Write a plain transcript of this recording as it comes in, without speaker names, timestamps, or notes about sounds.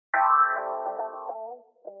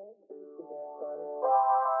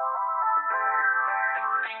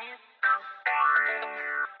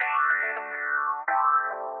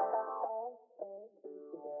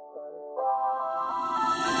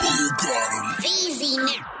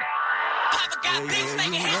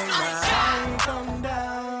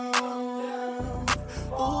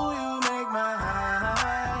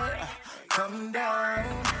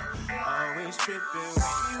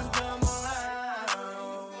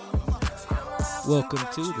Welcome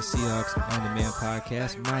to the Seahawks On Demand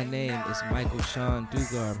podcast. My name is Michael Sean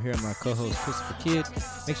Dugar. I'm here with my co-host Christopher Kidd.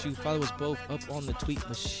 Make sure you follow us both up on the tweet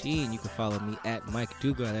machine. You can follow me at Mike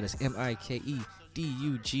Dugar. That is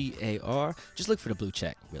MikeDugar. Just look for the blue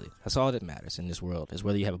check, really. That's all that matters in this world, is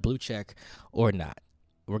whether you have a blue check or not.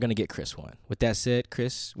 We're going to get Chris one. With that said,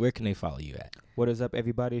 Chris, where can they follow you at? What is up,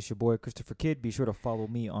 everybody? It's your boy, Christopher Kidd. Be sure to follow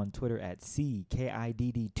me on Twitter at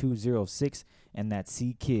CKIDD206, and that's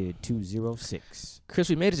CKid206. Chris,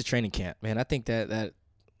 we made it to training camp, man. I think that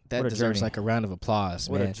deserves like a round of applause,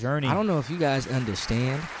 man. What a journey. I don't know if you guys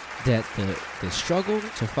understand that the struggle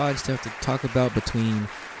to find stuff to talk about between,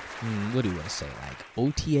 what do you want to say, like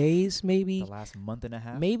OTAs maybe? The last month and a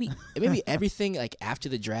half? Maybe everything like after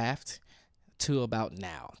the draft to about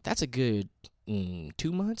now. That's a good 2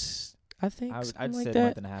 months, I think. I'd like say that. a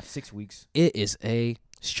month and a half, 6 weeks. It is a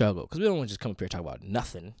struggle because we don't want to just come up here and talk about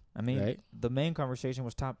nothing. I mean, right? The main conversation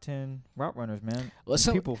was top 10 route runners, man. Well,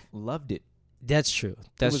 people loved it. That's true.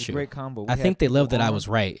 That's it was true. A great combo. I think they loved that I was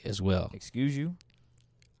right as well. Excuse you?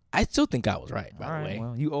 I still think I was right, by All the right, way.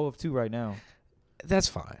 Well, you 0 of 2 right now. That's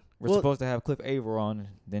fine. We're supposed to have Cliff Aver on,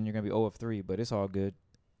 then you're going to be 0 of 3, but it's all good.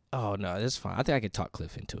 Oh, no, that's fine. I think I could talk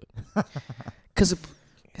Cliff into it. Because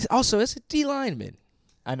it's a D lineman.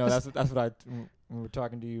 I know. That's what when we were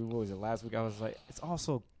talking to you, what was it, last week? I was like, it's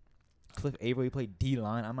also Cliff Aver. He played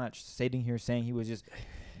D-line. I'm not sitting here saying he was just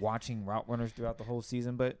watching route runners throughout the whole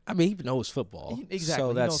season, but I mean, he knows football. Exactly. So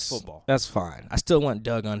he knows football. That's fine. I still want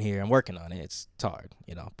Doug on here. I'm working on it. It's hard,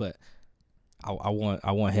 but I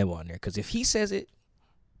want him on there because if he says it,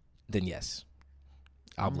 then yes.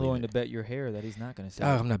 I'm willing to bet your hair that he's not going to say.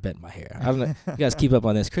 Oh, I'm not betting my hair. You guys keep up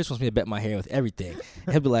on this. Chris wants me to bet my hair with everything.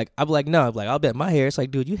 He'll be like, no. I'm like, I'll bet my hair. It's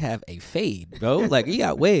like, dude, you have a fade, bro. Like, you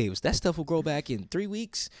got waves. That stuff will grow back in 3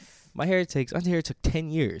 weeks. My hair took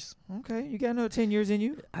 10 years. Okay, you got another 10 years in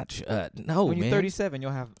you? No, when man. you're 37,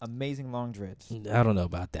 you'll have amazing long dreads. I don't know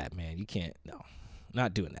about that, man. You can't. No,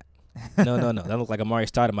 not doing that. No. That looks like Amari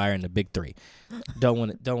Stoudemire in the Big Three. Don't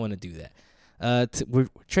want to do that.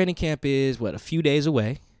 Training camp is a few days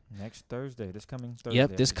away. Next Thursday, this coming Thursday.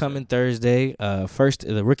 Yep, this coming Thursday. First,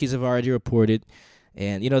 the rookies have already reported,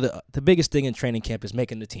 and the biggest thing in training camp is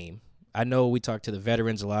making the team. I know we talk to the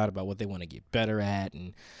veterans a lot about what they want to get better at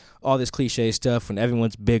and all this cliche stuff. When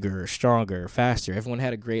everyone's bigger, stronger, faster, everyone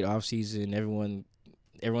had a great offseason.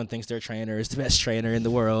 Everyone thinks their trainer is the best trainer in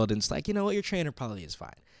the world, and it's like, your trainer probably is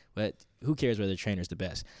fine, but who cares whether the trainer's the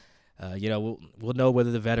best? We'll know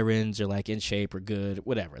whether the veterans are like in shape or good,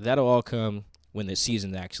 whatever. That'll all come when the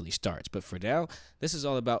season actually starts. But for now, this is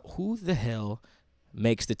all about who the hell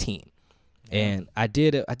makes the team. Yeah. And I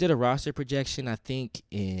did a roster projection, I think,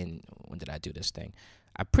 when did I do this thing?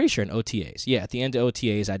 I'm pretty sure in OTAs. Yeah, at the end of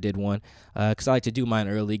OTAs, I did one because I like to do mine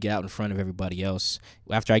early, get out in front of everybody else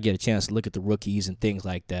after I get a chance to look at the rookies and things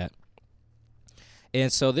like that.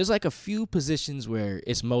 And so there's like a few positions where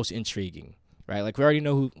it's most intriguing. Right, like we already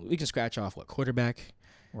know who we can scratch off. Quarterback,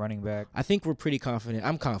 running back. I think we're pretty confident.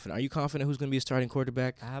 I'm confident. Are you confident who's going to be a starting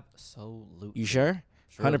quarterback? Absolutely. You sure?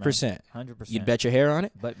 100%. 100%. You'd bet your hair on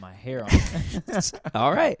it? Bet my hair on it.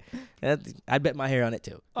 All right. I'd bet my hair on it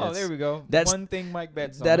too. There we go. That's one thing Mike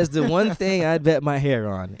bets on. That is the one thing I'd bet my hair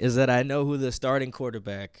on is that I know who the starting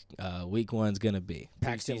quarterback week one's going to be.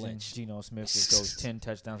 Paxton Lynch. Geno Smith just goes 10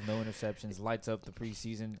 touchdowns, no interceptions, lights up the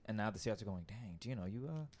preseason, and now the Seahawks are going, dang, Geno, you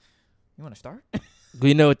want to start?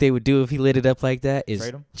 You know what they would do if he lit it up like that? Is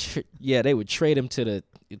trade him? They would trade him to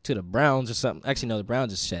the Browns or something. Actually, no, the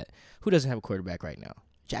Browns is set. Who doesn't have a quarterback right now?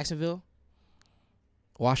 Jacksonville?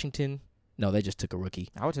 Washington? No, they just took a rookie.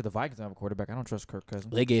 I would say the Vikings don't have a quarterback. I don't trust Kirk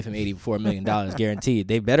Cousins. They gave him $84 million guaranteed.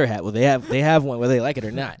 They better have. Well, they have one whether they like it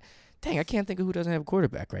or not. Dang, I can't think of who doesn't have a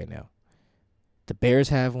quarterback right now. The Bears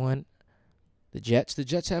have one. The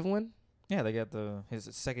Jets have one. Yeah, they got his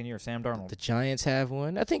second year, Sam Darnold. The Giants have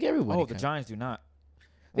one. I think everybody. Oh, the Giants do not.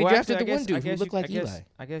 They drafted the one dude who looked like Eli.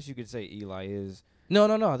 I guess you could say Eli is. No.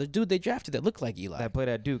 The dude they drafted that looked like Eli. That played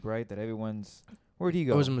at Duke, right? That everyone's. Where'd he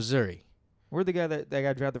go? It was in Missouri. Where'd the guy that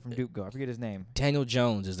got drafted from Duke go? I forget his name. Daniel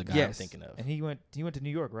Jones is the guy I'm thinking of. And he went to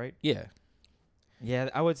New York, right? Yeah. Yeah,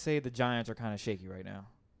 I would say the Giants are kind of shaky right now.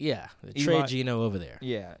 Yeah. Trade Geno over there.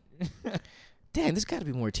 Yeah. Damn, there's got to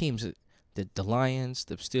be more teams. The Lions,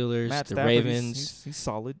 the Steelers, Matt the Stafford, Ravens. He's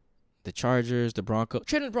solid. The Chargers, the Broncos.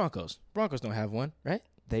 Trade the Broncos. Broncos don't have one, right?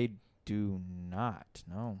 They do not,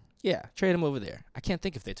 no. Yeah, trade him over there. I can't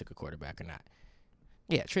think if they took a quarterback or not.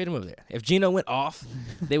 Yeah, trade him over there. If Geno went off,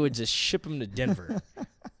 they would just ship him to Denver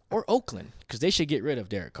or Oakland because they should get rid of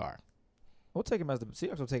Derek Carr. We'll take him as the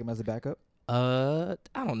Seahawks. Will take him as the backup. I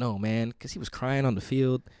don't know, man, because he was crying on the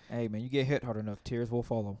field. Hey, man, you get hit hard enough, tears will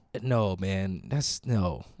follow. No, man, that's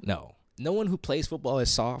no. no one who plays football is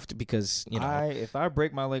soft because, if I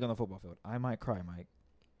break my leg on the football field, I might cry, Mike.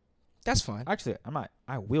 That's fine. Actually,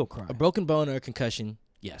 I will cry. A broken bone or a concussion,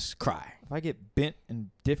 yes, cry. If I get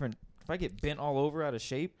bent all over out of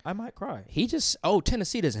shape, I might cry.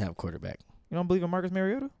 Tennessee doesn't have a quarterback. You don't believe in Marcus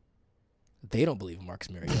Mariota? They don't believe in Marcus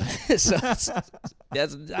Mariota. So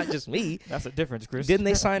that's not just me. That's a difference, Chris. Didn't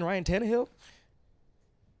they sign Ryan Tannehill?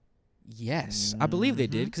 Yes, I believe they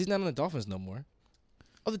did because he's not on the Dolphins no more.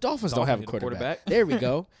 Oh, the Dolphins don't have a quarterback. There we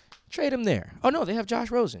go. Trade him there. Oh, no, they have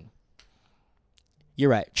Josh Rosen. You're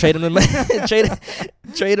right. Trade him to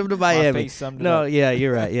trade him to Miami. My face summed it No, up. yeah,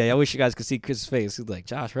 you're right. Yeah, I wish you guys could see Chris' face. He's like,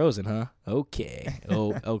 Josh Rosen, huh? Okay.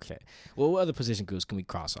 Oh, okay. Well, what other position groups can we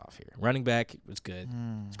cross off here? Running back, it's good.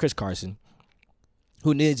 It's Chris Carson,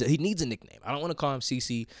 who needs a nickname. I don't want to call him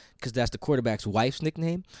CC because that's the quarterback's wife's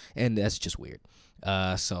nickname, and that's just weird.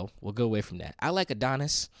 So we'll go away from that. I like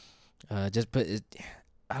Adonis, I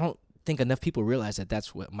don't think enough people realize that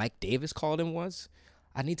that's what Mike Davis called him was.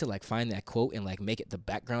 I need to find that quote and make it the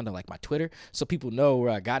background of my Twitter so people know where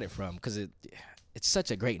I got it from because it's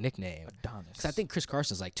such a great nickname. Adonis. Because I think Chris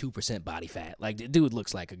Carson's 2% body fat. The dude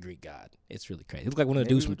looks like a Greek god. It's really crazy. He looks like one of the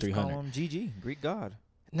dudes from 300. Call him GG, Greek god.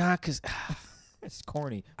 Nah, because it's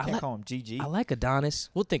corny. Can't call him GG. I like Adonis.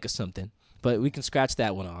 We'll think of something, but we can scratch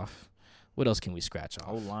that one off. What else can we scratch off?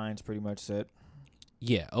 O-line's pretty much set.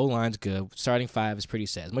 Yeah, O-line's good. Starting 5 is pretty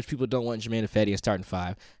sad. As much people don't want Jermaine Ifedi as starting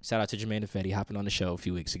 5. Shout out to Jermaine Ifedi hopping on the show a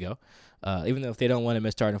few weeks ago. Even though if they don't want him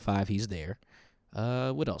as starting 5, he's there.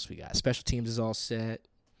 What else we got? Special teams is all set.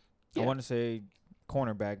 Yeah. I want to say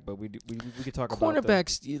cornerback, but we could talk about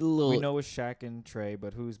cornerbacks. A little. We know it's Shaq and Trey,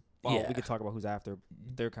 but we could talk about who's after.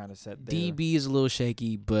 They're kind of set there. DB is a little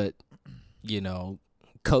shaky, but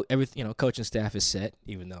coaching staff is set,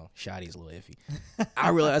 even though Shoddy's a little iffy. I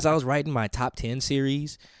realized I was writing my top 10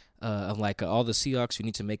 series of all the Seahawks who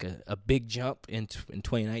need to make a big jump in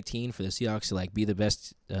 2019 for the Seahawks to be the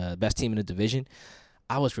best team in the division.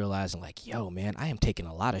 I was realizing yo, man, I am taking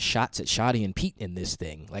a lot of shots at Shoddy and Pete in this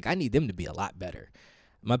thing. I need them to be a lot better.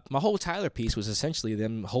 My whole Tyler piece was essentially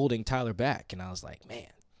them holding Tyler back, and I was like,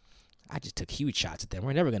 man, I just took huge shots at them.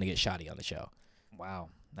 We're never going to get Shoddy on the show. Wow.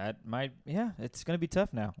 That might, it's going to be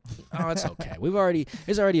tough now. Oh, it's okay.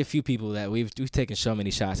 There's already a few people that we've taken so many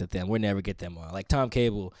shots at them. We'll never get them on. Tom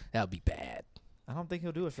Cable, that would be bad. I don't think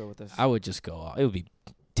he'll do a show with us. I would just go off. It would be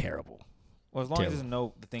terrible. Well, as long as he doesn't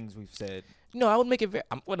know the things we've said. No, I would make it what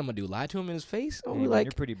I'm going to do, lie to him in his face? Hey, man,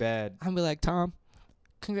 you're pretty bad. I'm be like, Tom,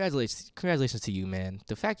 congratulations to you, man.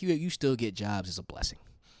 The fact you still get jobs is a blessing.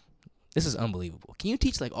 This is unbelievable. Can you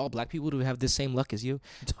teach all black people to have this same luck as you?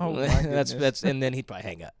 Oh, that's and then he'd probably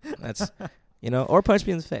hang up. That's or punch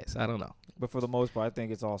me in the face. I don't know. But for the most part, I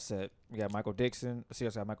think it's all set. We got Michael Dixon.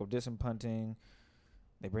 Seahawks got Michael Dixon punting.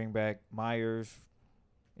 They bring back Myers,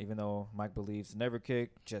 even though Mike believes never kick.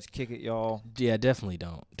 Just kick it, y'all. Yeah, definitely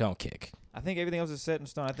don't kick. I think everything else is set in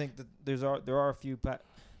stone. I think that there are a few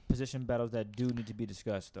position battles that do need to be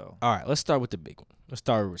discussed, though. All right, let's start with the big one. Let's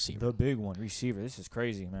start with receiver. The big one, receiver. This is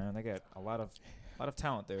crazy, man. They got a lot of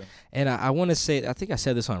talent there. And I want to say, I think I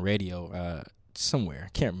said this on radio somewhere.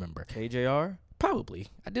 Can't remember. KJR? Probably.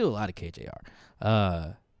 I do a lot of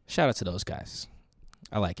KJR. Shout out to those guys.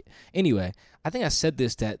 I like it. Anyway, I think I said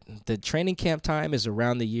this, that the training camp time is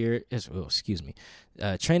around the year.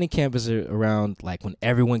 Training camp is around when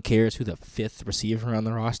everyone cares who the 5th receiver on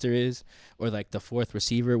the roster is, or the 4th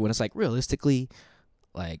receiver. When it's realistically,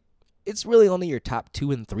 it's really only your top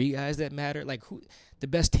 2 and 3 guys that matter. Who the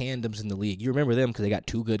best tandems in the league. You remember them because they got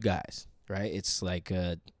 2 good guys, right? It's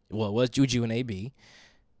it was Juju and AB,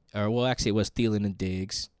 or actually it was Thielen and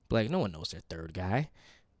Diggs. But no one knows their 3rd guy.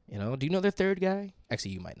 Do you know their 3rd guy?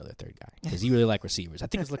 Actually, you might know their 3rd guy because you really like receivers. I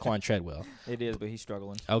think it's Laquan Treadwell. It is, but he's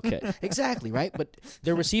struggling. Okay, exactly, right? But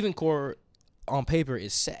their receiving core on paper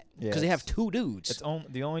is set because they have 2 dudes. It's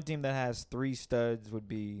the only team that has 3 studs would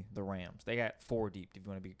be the Rams. They got 4 deep, if you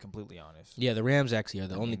want to be completely honest. Yeah, the Rams actually are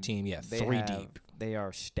the only team, 3 deep. They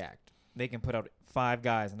are stacked. They can put out 5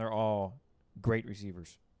 guys, and they're all great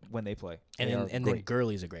receivers when they play. And then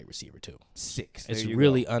Gurley's a great receiver, too. 6. It's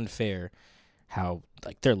really unfair how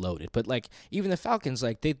they're loaded, but even the Falcons,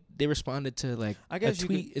 they responded to I guess a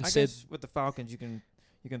tweet and said said with the Falcons you can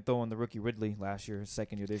throw in the rookie Ridley last year,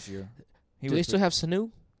 2nd year this year. Do they still have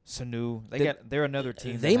Sanu? They're another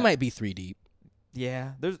team. They might be 3 deep.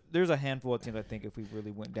 Yeah, there's a handful of teams. I think if we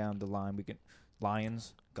really went down the line, we can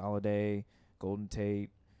Lions, Galladay, Golden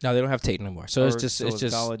Tate. No, they don't have Tate anymore. So it's just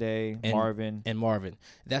Galladay, and Marvin.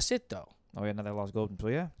 That's it though. Oh yeah, now they lost Golden. So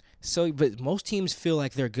yeah. So, but most teams feel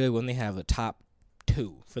like they're good when they have a top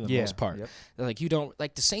 2 for the most part. Yep. Like, you don't,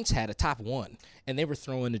 like, the Saints had a top 1, and they were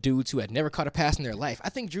throwing the dudes who had never caught a pass in their life. I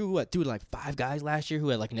think Drew threw like 5 guys last year who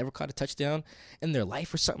had like never caught a touchdown in their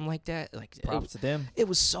life or something like that. Like, props to them. It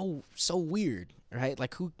was so weird, right?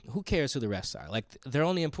 Like, who cares who the rest are? Like, they're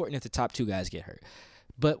only important if the top 2 guys get hurt.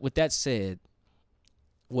 But with that said,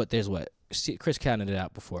 Chris counted it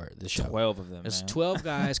out before the show. 12 of them. There's man. 12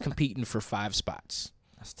 guys competing for 5 spots.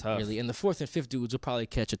 That's tough. Really, and the 4th and 5th dudes will probably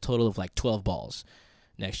catch a total of like 12 balls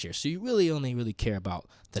next year. So you really only care about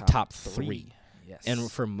the top 3. Yes.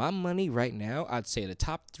 And for my money right now, I'd say the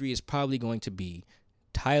top 3 is probably going to be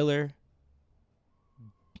Tyler,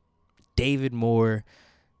 David Moore,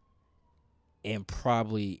 and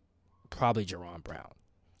probably Jarran Brown.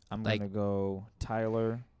 I'm going to go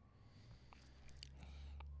Tyler,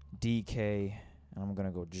 DK, and I'm going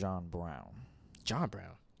to go John Brown. John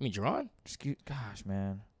Brown? You mean Jarran? Gosh,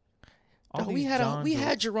 man. No, we had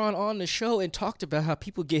Jarran on the show and talked about how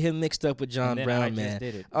people get him mixed up with John Brown, man.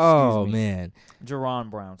 Did it. Oh, man. Jarran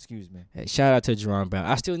Brown, excuse me. Hey, shout out to Jarran Brown.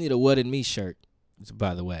 I still need a What in Me shirt,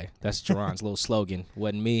 by the way. That's Jarran's little slogan.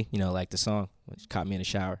 What in Me, like the song, which caught me in the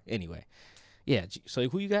shower. Anyway. Yeah, so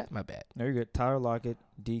who you got? My bad. No, you're good. Tyler Lockett,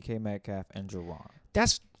 DK Metcalf, and Jarran.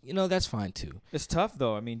 That's fine, too. It's tough,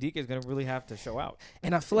 though. I mean, DK's going to really have to show out.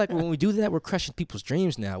 And I feel like when we do that, we're crushing people's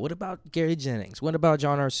dreams now. What about Gary Jennings? What about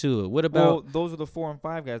John Arsua? What about... Well, those are the 4 and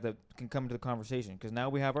 5 guys that can come into the conversation, because now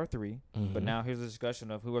we have our 3, but now here's a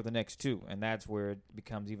discussion of who are the next 2, and that's where it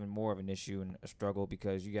becomes even more of an issue and a struggle,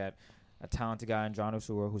 because you got a talented guy in John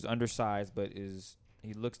Arsua who's undersized, but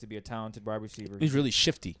he looks to be a talented wide receiver. He's really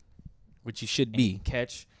shifty, which he should be.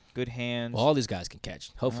 Catch. Good hands. Well, all these guys can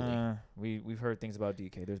catch, hopefully. We've heard things about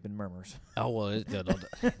DK. There's been murmurs. Oh, well,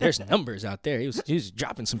 there's numbers out there. He was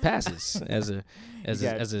dropping some passes as a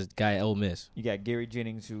guy at Ole Miss. You got Gary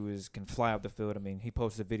Jennings, who can fly up the field. I mean, he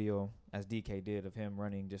posted a video, as DK did, of him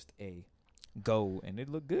running just a go, and it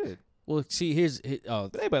looked good. Well, see,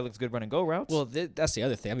 everybody looks good running go routes. Well, that's the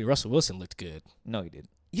other thing. I mean, Russell Wilson looked good. No, he didn't.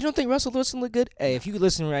 You don't think Russell Wilson looked good? Hey, if you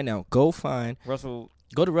listen right now, go to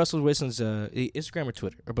Russell Wilson's Instagram or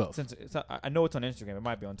Twitter, or both. I know it's on Instagram. It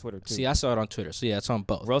might be on Twitter, too. See, I saw it on Twitter. So, yeah, it's on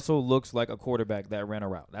both. Russell looks like a quarterback that ran a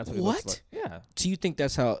route. That's what he looks like. Yeah. So you think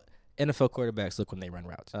that's how NFL quarterbacks look when they run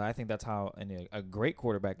routes? I think that's how a great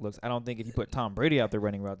quarterback looks. I don't think if you put Tom Brady out there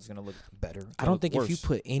running routes, it's going to look better. I don't think if you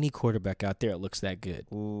put any quarterback out there, it looks that good.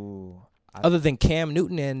 Ooh. Other than Cam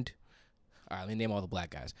Newton and... All right, let me name all the black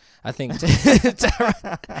guys. I think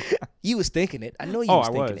you was thinking it. I know you was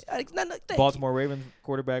thinking it. Baltimore Ravens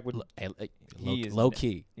quarterback would low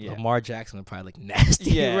key. Yeah. Lamar Jackson would probably look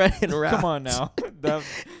nasty running around. Come on now.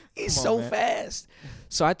 He's so fast.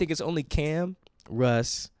 So I think it's only Cam,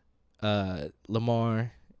 Russ,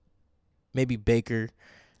 Lamar, maybe Baker.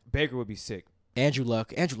 Baker would be sick. Andrew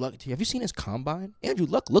Luck, have you seen his combine? Andrew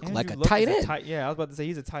Luck looked like a tight end. I was about to say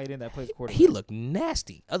he's a tight end that plays quarterback. He looked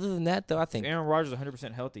nasty. Other than that, though, I think if Aaron Rodgers is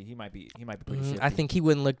 100% healthy, he might be pretty shifty. I think he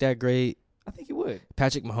wouldn't look that great. I think he would.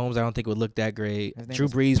 Patrick Mahomes, I don't think would look that great. Drew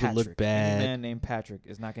Brees would look bad. Any man named Patrick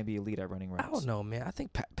is not going to be elite at running routes. I don't know, man. I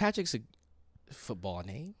think Patrick's a football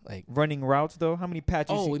name. Like running routes, though. How many Patricks?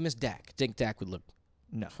 Oh, we missed Dak. I think Dak would look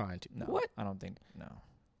fine too. No, what? I don't think. No.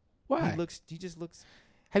 Why? He just looks.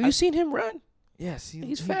 Have you seen him run? Yes,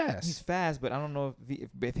 he's fast. He's fast, but I don't know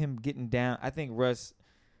if him getting down. I think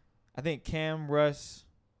Cam, Russ,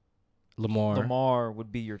 Lamar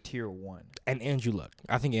would be your tier 1, and Andrew Luck.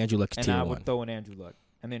 I think Andrew Luck is tier 1. And I would throw in Andrew Luck,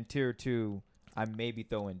 and then tier 2, I maybe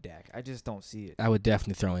throw in Dak. I just don't see it. I would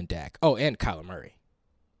definitely throw in Dak. Oh, and Kyler Murray.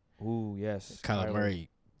 Ooh, yes, Kyler Murray,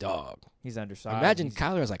 dog. He's undersized. Imagine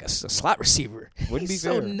Kyler as like a slot receiver. Wouldn't be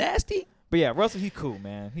so nasty. But yeah, Russell, he cool,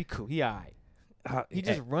 man. He cool. He alright. He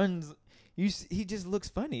just runs. He just looks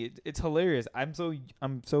funny. It's hilarious. I'm so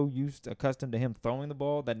accustomed to him throwing the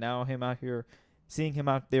ball that now seeing him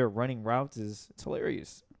out there running routes it's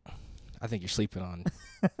hilarious. I think you're sleeping on.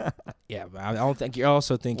 Yeah, but I don't think you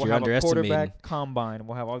also think we'll you're underestimating. We'll have a quarterback combine.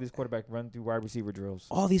 We'll have all these quarterbacks run through wide receiver drills.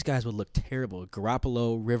 All these guys would look terrible.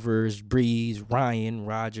 Garoppolo, Rivers, Breeze, Ryan,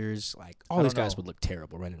 Rodgers, like all these guys would look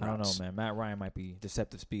terrible running routes. I don't know, man. Matt Ryan might be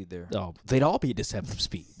deceptive speed there. Oh, they'd all be deceptive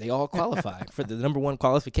speed. They all qualify for the number 1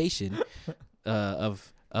 qualification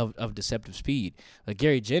of deceptive speed.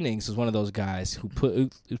 Gary Jennings is one of those guys who's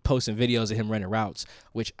posting videos of him running routes,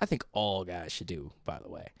 which I think all guys should do, by the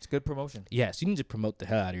way. It's good promotion. Yes, you need to promote the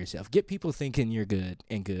hell out of yourself. Get people thinking you're good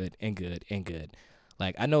and good and good and good.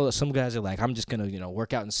 Like, I know that some guys are like, I'm just going to,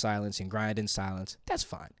 work out in silence and grind in silence. That's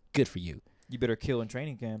fine. Good for you. You better kill in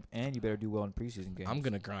training camp, and you better do well in preseason games. I'm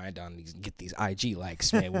going to grind on these and get these IG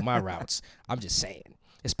likes, man, with my routes. I'm just saying.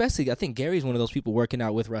 Especially, I think Gary's one of those people working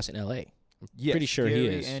out with Russ in L.A. Yes, pretty sure Gary he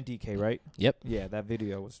is. and DK, right? Yep. Yeah, that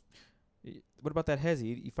video was. What about that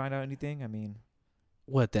Hezzy? You find out anything? I mean,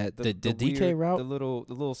 What the DK weird, route? the little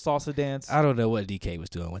salsa dance. I don't know what DK was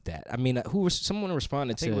doing with that. I mean, someone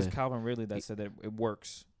responded I think to it was Calvin Ridley that said that it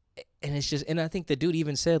works. And it's just, and I think the dude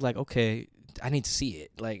even said like, okay, I need to see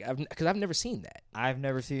it, like, because I've never seen that. I've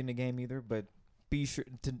never seen it in a game either, but be sure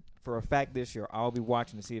for a fact this year I'll be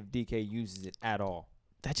watching to see if DK uses it at all.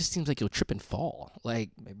 That just seems like you'll trip and fall. Like,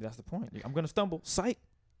 maybe that's the point. I'm gonna stumble. Psych.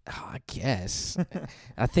 Oh, I guess.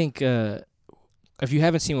 I think if you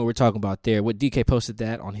haven't seen what we're talking about there, what DK posted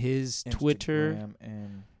that on his Instagram Twitter.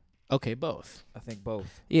 And okay, both. I think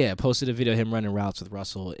both. Yeah, posted a video of him running routes with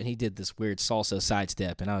Russell, and he did this weird salsa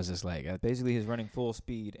sidestep, and I was just like... basically, he's running full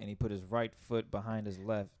speed, and he put his right foot behind his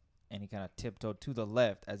left, and he kind of tiptoed to the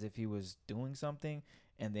left as if he was doing something,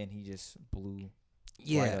 and then he just blew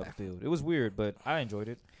right upfield. It was weird, but I enjoyed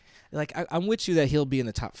it. Like, I'm with you that he'll be in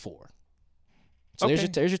the top 4. So okay.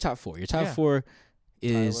 there's your top 4. Your top 4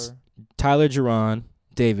 is Tyler, Jarran,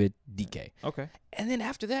 David, DK. Okay. And then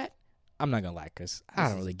after that, I'm not gonna lie, cause I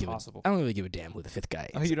don't really give a damn who the 5th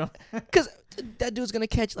guy is. Oh, you don't? Because that dude's gonna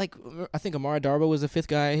catch, like, I think Amari Darboh was the 5th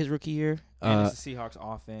guy his rookie year. And it's the Seahawks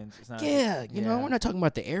offense. It's not you know, we're not talking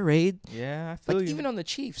about the air raid. Yeah, I feel you. Even on the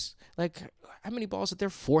Chiefs, like, how many balls did their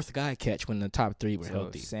 4th guy catch when the top 3 were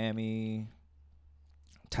healthy? Sammy,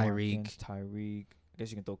 Tyreek. I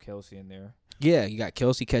guess you can throw Kelsey in there. Yeah, you got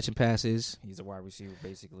Kelsey catching passes. He's a wide receiver,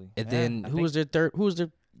 basically. And then who was their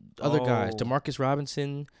other guys? DeMarcus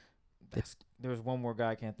Robinson. There was one more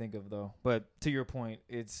guy I can't think of, though. But to your point,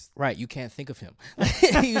 it's... Right, you can't think of him.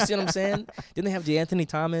 You see what I'm saying? Didn't they have DeAnthony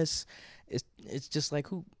Thomas? It's just like,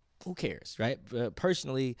 who cares, right?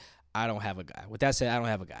 Personally, I don't have a guy. With that said, I don't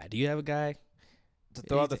have a guy. Do you have a guy? To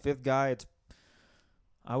throw out the 5th guy,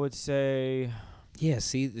 I would say... Yeah,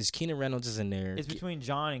 see, there's Keenan Reynolds is in there. It's between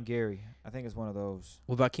John and Gary. I think it's one of those.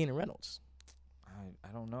 What about Keenan Reynolds? I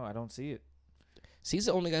don't know. I don't see it. See, he's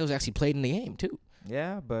the only guy who's actually played in the game, too.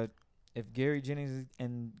 Yeah, but if Gary Jennings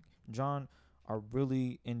and John are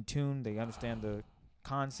really in tune, they understand the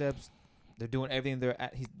concepts, they're doing everything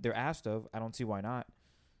they're asked of, I don't see why not.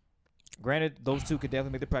 Granted, those two could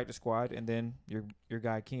definitely make the practice squad, and then your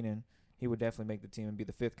guy Keenan, he would definitely make the team and be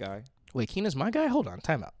the 5th guy. Wait, Keenan's my guy? Hold on,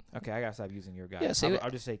 time out. Okay, I gotta stop using your guy. Yeah,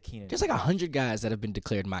 I'll just say Keenan. There's like 100 guys that have been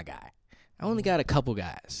declared my guy. I only got a couple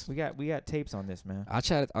guys. We got tapes on this, man. I'll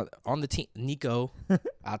chat on the team. Nico,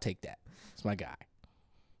 I'll take that. It's my guy.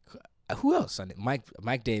 Who else?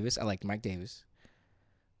 Mike Davis. I like Mike Davis.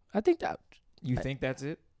 I think that. You think that's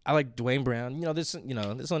it? I like Dwayne Brown.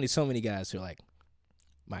 There's only so many guys who are like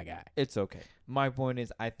my guy. It's okay. My point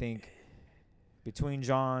is, I think between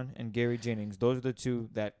John and Gary Jennings, those are the two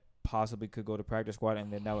that possibly could go to practice squad,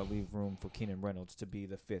 and then that would leave room for Keenan Reynolds to be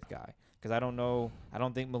the 5th guy. Because I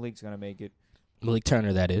don't think Malik's going to make it. Malik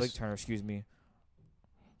Turner, that is. Malik Turner, excuse me.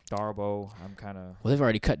 Darboh, I'm kind of... Well, they've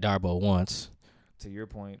already cut Darboh once. To your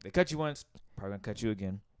point. They cut you once, probably going to cut you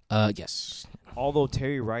again. Yes. Although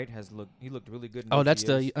Terry Wright he looked really good. That's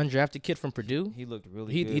the undrafted kid from Purdue? He looked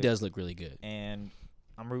really good. He does look really good. And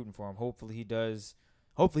I'm rooting for him. Hopefully he does.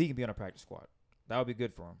 Hopefully he can be on a practice squad. That would be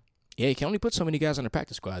good for him. Yeah, you can only put so many guys on the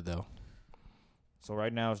practice squad, though. So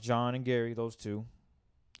right now it's John and Gary, those two.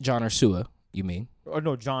 John or Sua, you mean? Or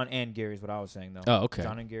no, John and Gary is what I was saying, though. Oh, okay.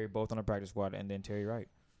 John and Gary both on the practice squad, and then Terry Wright.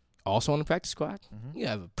 Also on the practice squad? Mm-hmm. You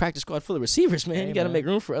have a practice squad full of receivers, man. Hey, you got to make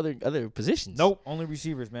room for other positions. Nope, only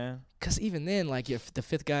receivers, man. Because even then, like, if the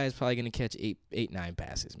 5th guy is probably going to catch 9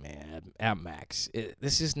 passes, man, at max.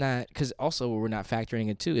 This is not – because also what we're not factoring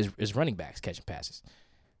in, too, is running backs catching passes.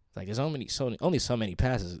 Like, there's only so many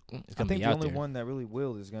passes it's going to be out there. I think the only one that really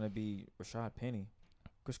will is going to be Rashad Penny.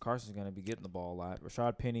 Chris Carson's going to be getting the ball a lot.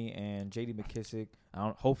 Rashad Penny and J.D. McKissick.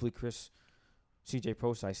 Hopefully C.J.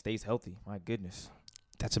 Prosise stays healthy. My goodness.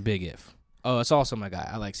 That's a big if. Oh, it's also my guy.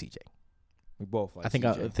 I like C.J. We both like I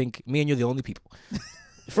think me and you're the only people.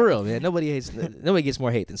 For real, man. Nobody gets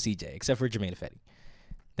more hate than C.J. except for Jermaine Ifedi.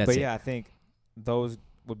 That's it. Yeah, I think those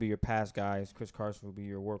would be your pass guys. Chris Carson would be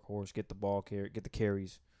your workhorse. Get the ball, get the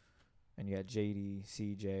carries. And you had JD,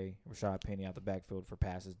 CJ, Rashad Penny out the backfield for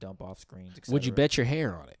passes, dump off screens, etc. Would you bet your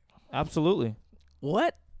hair on it? Absolutely.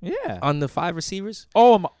 What? Yeah. On the 5 receivers?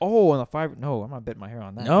 On the 5. No, I'm not betting my hair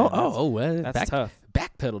on that. No? Man. That's tough.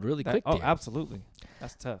 Backpedaled really quick there. Oh, absolutely.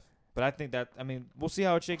 That's tough. But I think we'll see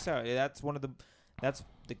how it shakes out. That's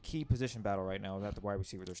the key position battle right now is at the wide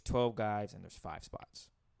receiver. There's 12 guys and there's 5 spots.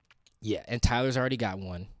 Yeah, and Tyler's already got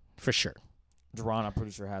one for sure. Jarran, I'm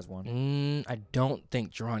pretty sure, has one. I don't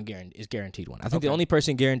think Jarran is guaranteed one. I think the only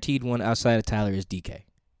person guaranteed one outside of Tyler is DK.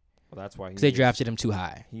 Well, that's why they drafted him too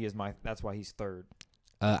high. That's why he's 3rd.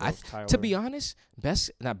 To be honest,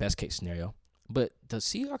 not best case scenario, but the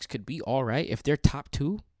Seahawks could be all right if their top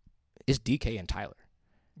two is DK and Tyler.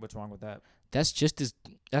 What's wrong with that? That's just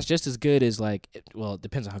as good as like. Well, it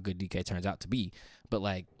depends on how good DK turns out to be, but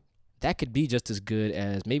like that could be just as good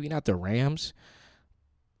as maybe not the Rams,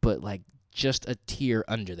 but like just a tier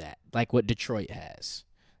under that, like what Detroit has.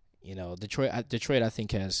 You know, Detroit I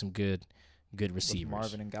think has some good receivers. With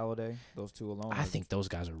Marvin and Galladay, those two alone. I think those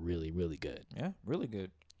guys are really, really good. Yeah, really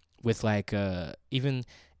good. With like even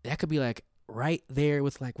that could be like right there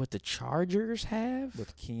with like what the Chargers have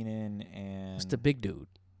with Keenan and what's the big dude?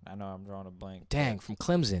 I know I'm drawing a blank. Dang, from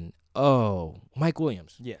Clemson. Oh, Mike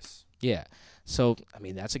Williams. Yes. Yeah. So I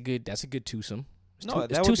mean that's a good twosome. Is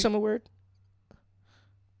that twosome a word?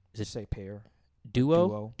 Is it say pair?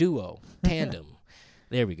 Duo. Tandem.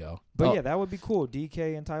 There we go. But yeah, that would be cool.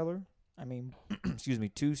 DK and Tyler. I mean, excuse me,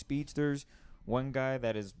 two speedsters, one guy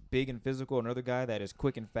that is big and physical, another guy that is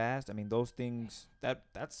quick and fast. I mean, those things that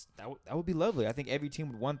would be lovely. I think every team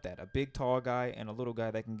would want that. A big tall guy and a little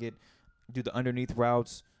guy that can do the underneath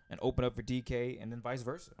routes and open up for DK, and then vice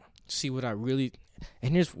versa. See what I really,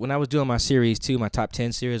 and here's when I was doing my series too, my top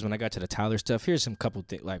 10 series. When I got to the Tyler stuff, here's some couple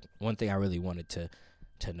things. Like one thing I really wanted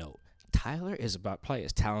to note: Tyler is about probably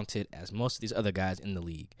as talented as most of these other guys in the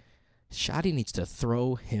league. Shoddy needs to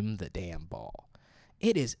throw him the damn ball.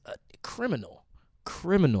 It is a criminal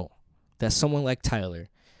that someone like Tyler,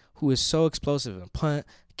 who is so explosive in punt,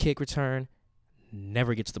 kick return,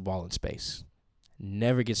 never gets the ball in space.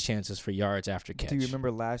 Never gets chances for yards after catch. Do you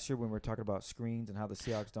remember last year when we were talking about screens and how the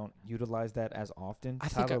Seahawks don't utilize that as often?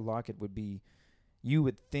 Tyler Lockett would be – you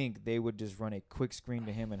would think they would just run a quick screen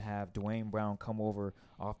to him and have Dwayne Brown come over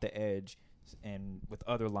off the edge and with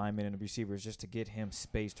other linemen and receivers just to get him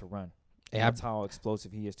space to run. That's how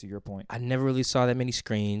explosive he is, to your point. I never really saw that many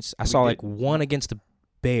screens. I saw like one against the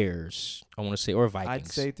Bears, I want to say, or Vikings. I'd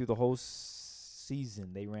say through the whole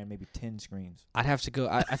season they ran maybe 10 screens. I'd have to go.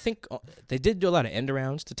 I think they did do a lot of end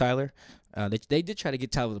arounds to Tyler. They did try to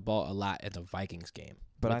get Tyler the ball a lot at the Vikings game.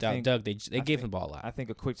 But without Doug, they gave him the ball a lot. I think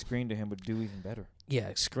a quick screen to him would do even better.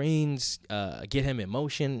 Yeah, screens, get him in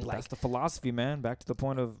motion. That's the philosophy, man. Back to the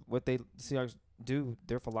point of what the Seahawks do.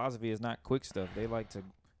 Their philosophy is not quick stuff. They like to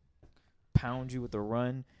pound you with a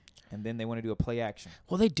run, and then they want to do a play action.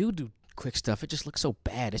 Well, they do quick stuff. It just looks so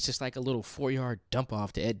bad. It's just like a little 4-yard dump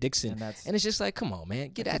off to Ed Dixon. And it's just like, come on, man.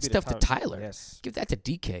 Give that stuff to Tyler. Yes. Give that to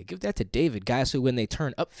DK. Give that to David. Guys who, when they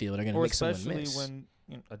turn upfield, are going to make someone miss. Especially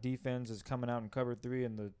when a defense is coming out in cover 3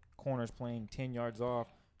 and the corner's playing 10 yards off.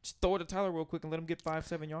 Just throw it to Tyler real quick and let him get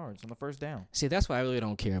 5-7 yards on the first down. See, that's why I really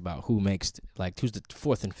don't care about who's the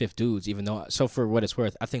fourth and fifth dudes, even though, so for what it's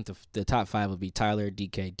worth, I think the top 5 would be Tyler,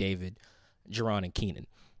 DK, David, Jarran, and Keenan.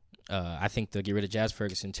 I think they'll get rid of Jazz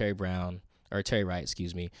Ferguson, Terry Wright,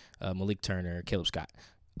 Malik Turner, Caleb Scott,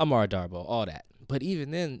 Amara Darboh, all that. But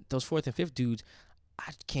even then, those fourth and fifth dudes,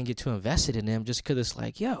 I can't get too invested in them just because it's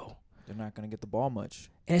like, yo. They're not going to get the ball much.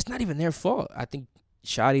 And it's not even their fault. I think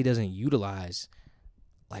Shoddy doesn't utilize,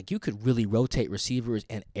 like, you could really rotate receivers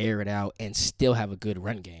and air it out and still have a good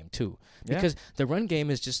run game, too. Because the run game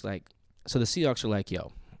is just like, so the Seahawks are like,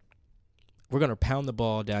 yo, we're going to pound the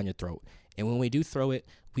ball down your throat. And when we do throw it,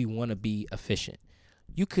 we want to be efficient.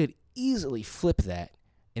 You could easily flip that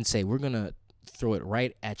and say, we're going to throw it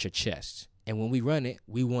right at your chest. And when we run it,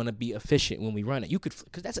 we want to be efficient when we run it. You could,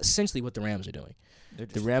 because that's essentially what the Rams are doing.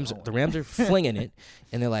 The Rams are flinging it,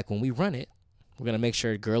 and they're like, when we run it, we're going to make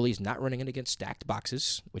sure Gurley's not running it against stacked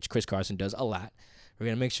boxes, which Chris Carson does a lot. We're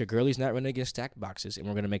going to make sure Gurley's not running against stacked boxes, and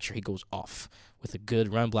we're going to make sure he goes off with a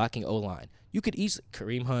good run-blocking O-line. You could easily –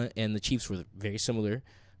 Kareem Hunt and the Chiefs were very similar.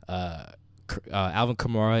 Alvin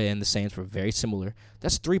Kamara and the Saints were very similar.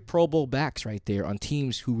 That's 3 Pro Bowl backs right there on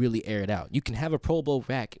teams who really air it out. You can have a Pro Bowl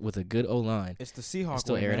back with a good O-line. It's the Seahawks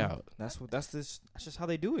still way, air man. it out. That's just how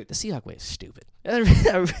they do it. The Seahawks way is stupid. I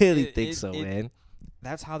really think so, man.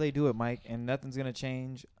 That's how they do it, Mike, and nothing's gonna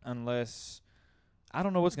change unless I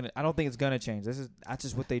don't know what's gonna. I don't think it's gonna change. That's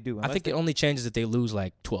just what they do. I think it only changes if they lose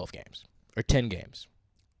like 12 games or 10 games.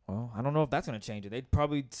 Well, I don't know if that's gonna change it. They'd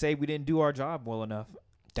probably say we didn't do our job well enough.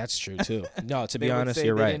 That's true too. No, to be honest,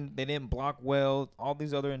 you're right. They didn't block well. All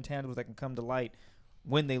these other intangibles that can come to light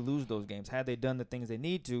when they lose those games. Had they done the things they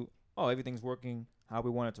need to, everything's working how we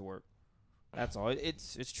want it to work. That's all.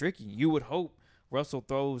 It's tricky. You would hope Russell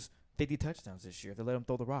throws 50 touchdowns this year if they let him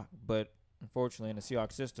throw the rock. But unfortunately, in the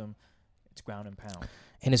Seahawks system, it's ground and pound.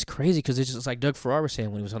 And it's crazy because it's just like Doug Farrar was saying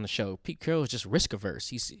when he was on the show. Pete Carroll is just risk averse.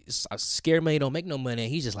 He's scared money don't make no money.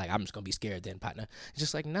 He's just like, I'm just gonna be scared then, partner. It's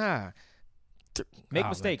just like, nah. Make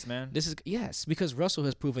mistakes, man. This is because Russell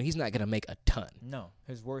has proven he's not going to make a ton. No,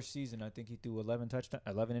 his worst season, I think he threw 11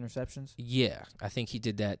 interceptions. Yeah, I think he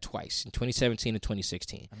did that twice in 2017 and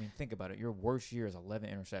 2016. I mean, think about it. Your worst year is 11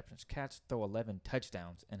 interceptions. Cats throw 11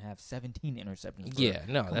 touchdowns and have 17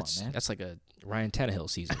 interceptions. That's like a Ryan Tannehill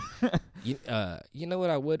season. You know what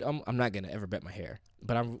I would? I'm not going to ever bet my hair,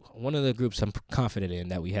 but one of the groups I'm confident in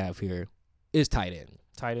that we have here is tight end.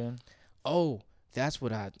 Tight end. Oh. That's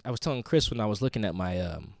what I was telling Chris when I was looking at my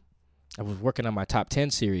I was working on my top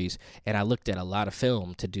 10 series, and I looked at a lot of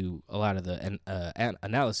film to do a lot of the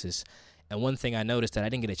analysis. And one thing I noticed that I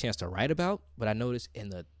didn't get a chance to write about, but I noticed in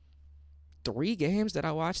the 3 games that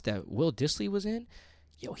I watched that Will Dissly was in,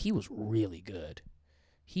 he was really good.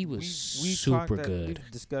 He was super good.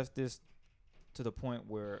 We've discussed this to the point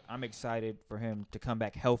where I'm excited for him to come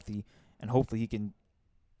back healthy, and hopefully he can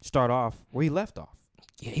start off where he left off.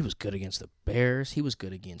 Yeah, he was good against the Bears. He was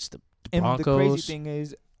good against the Broncos. And the crazy thing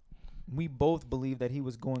is, we both believe that he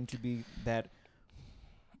was going to be that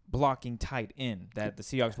blocking tight end that the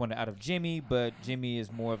Seahawks wanted out of Jimmy, but Jimmy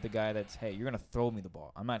is more of the guy that's, hey, you're going to throw me the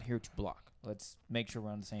ball. I'm not here to block. Let's make sure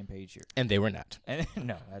we're on the same page here. And they were not. And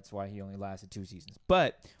no, that's why he only lasted 2 seasons.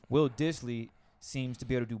 But Will Dissly seems to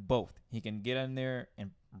be able to do both. He can get in there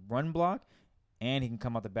and run block, and he can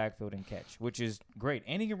come out the backfield and catch, which is great.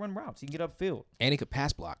 And he can run routes. He can get upfield. And he could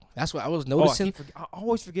pass block. That's what I was noticing. I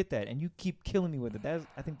always forget that, and you keep killing me with it. That's,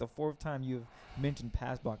 I think, the 4th time you've mentioned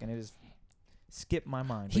pass block, and it has skipped my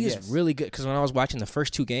mind. He is really good, because when I was watching the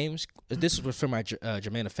first 2 games, this was from my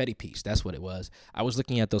Jermaine Fetty piece. That's what it was. I was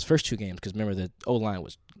looking at those first 2 games, because remember, the O-line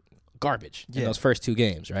was garbage in those first 2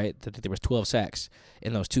 games, right? There was 12 sacks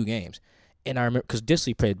in those 2 games. And I remember, because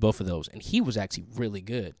Dissly played both of those, and he was actually really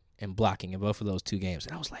good and blocking in both of those 2 games.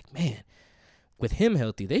 And I was like, man, with him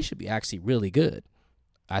healthy, they should be actually really good.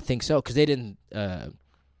 I think so, because they didn't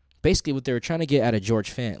basically what they were trying to get out of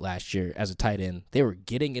George Fant last year as a tight end, they were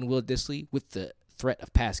getting in Will Dissly with the threat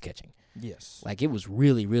of pass catching. Yes. Like, it was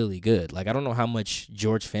really, really good. Like, I don't know how much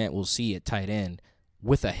George Fant will see at tight end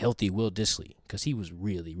with a healthy Will Dissly, because he was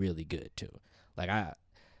really, really good, too. Like,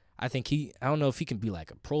 I think I don't know if he can be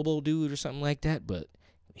like a Pro Bowl dude or something like that, but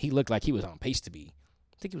he looked like he was on pace to be.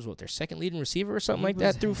 I think it was their second leading receiver or something like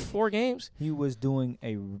that through 4 games. He was doing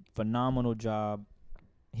a phenomenal job.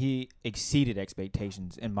 He exceeded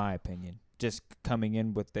expectations, in my opinion. Just coming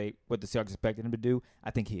in what the Seahawks expected him to do,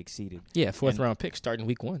 I think he exceeded. Yeah, 4th round pick starting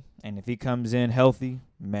week 1. And if he comes in healthy,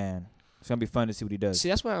 man, it's gonna be fun to see what he does. See,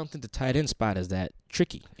 that's why I don't think the tight end spot is that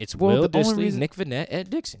tricky. It's Will Dissly, Nick Vannett,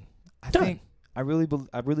 Ed Dixon. I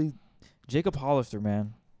really, Jacob Hollister,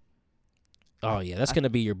 man. Oh, yeah, that's going to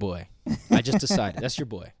be your boy. I just decided. That's your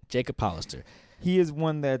boy, Jacob Hollister. He is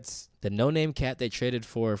one that's the no-name cat they traded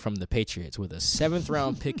for from the Patriots with a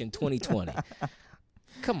 7th-round pick in 2020.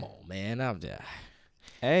 Come on, man.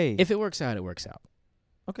 Hey. If it works out, it works out.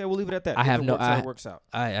 Okay, we'll leave it at that. It works out.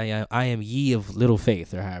 I am ye of little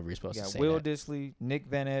faith, or however you're supposed to say Will that. Dissly, Nick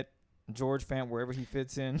Vannett, George Fant, wherever he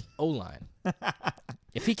fits in. O-line.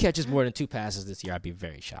 If he catches more than 2 passes this year, I'd be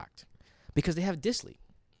very shocked. Because they have Dissly.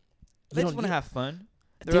 They just want to have fun.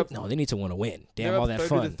 They need to want to win. Damn all that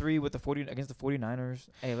fun. 30-3 with against the 49ers.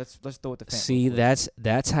 Hey, let's throw it to Fant. See,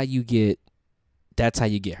 that's how you get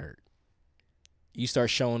hurt. You start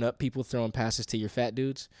showing up, people throwing passes to your fat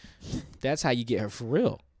dudes. That's how you get hurt for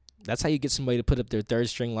real. That's how you get somebody to put up their 3rd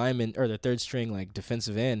string lineman or their 3rd string like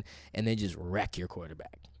defensive end and then just wreck your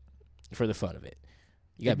quarterback for the fun of it.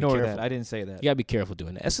 You gotta Ignore be careful. that. I didn't say that. You gotta be careful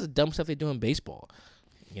doing that. That's the dumb stuff they do in baseball.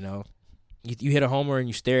 You know, you hit a homer and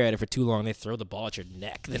you stare at it for too long. They throw the ball at your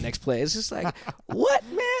neck the next play. It's just like, what,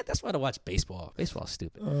 man? That's why I watch baseball. Baseball's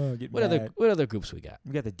stupid. What other groups we got?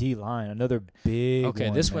 We got the D line, another big. Okay,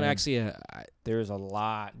 one, this man. one actually. There's a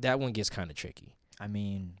lot. That one gets kind of tricky. I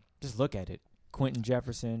mean, just look at it. Quentin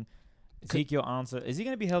Jefferson, Ezekiel Ansah. Is he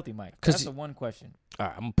going to be healthy, Mike? That's the one question. All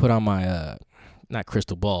right, I'm gonna put on my not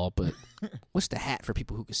crystal ball, but what's the hat for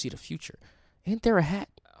people who can see the future? Ain't there a hat?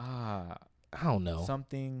 I don't know.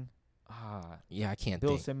 Something. Yeah, I can't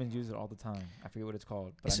Bill think. Simmons uses it all the time. I forget what it's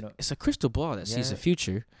called. But It's a crystal ball that sees the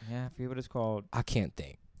future. Yeah, I forget what it's called. I can't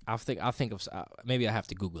think. I'll think of maybe I have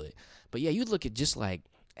to Google it. But yeah, you look at just like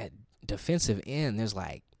at defensive end. There's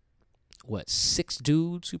like 6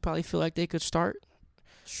 dudes who probably feel like they could start.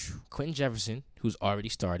 Quentin Jefferson, who's already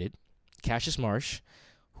started. Cassius Marsh,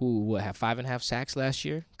 who had 5.5 sacks last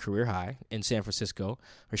year, career high in San Francisco.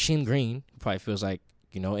 Rasheem Green, who probably feels like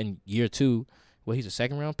in year 2. Well, he's a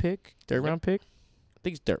 2nd-round pick, 3rd-round pick. I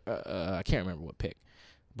think he's third. I can't remember what pick.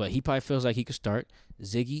 But he probably feels like he could start.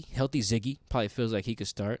 Healthy Ziggy, probably feels like he could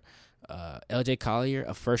start. LJ Collier,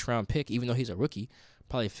 a 1st-round pick, even though he's a rookie,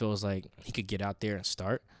 probably feels like he could get out there and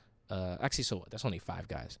start. Actually, so what? That's only 5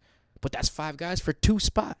 guys. But that's 5 guys for 2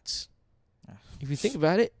 spots. If you think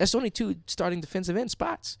about it, that's only 2 starting defensive end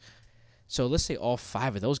spots. So let's say all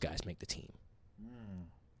 5 of those guys make the team.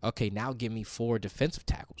 Okay, now give me 4 defensive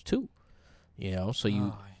tackles too. You know, so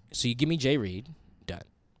you give me Jay Reed, done.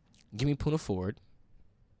 Give me Poona Ford.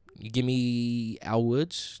 You give me Al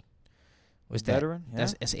Woods. What's that? Veteran? Yeah.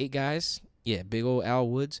 That's 8 guys. Yeah, big old Al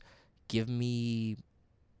Woods. Give me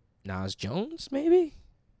Nas Jones, maybe.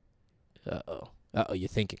 You're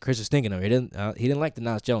thinking. Chris is thinking of it. He didn't like the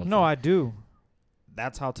Nas Jones. No, I do.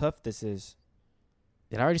 That's how tough this is.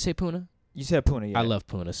 Did I already say Poona? You said Poona. Yeah. I love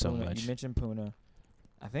Poona so much. You mentioned Poona.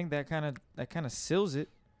 I think that kind of seals it.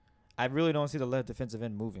 I really don't see the left defensive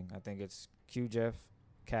end moving. I think it's Q Jeff,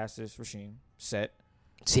 Cassius, Rasheem, set.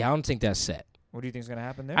 See, I don't think that's set. What do you think is going to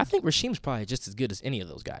happen there? I think Rasheem's probably just as good as any of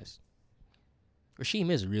those guys. Rasheem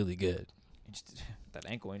is really good. Just, that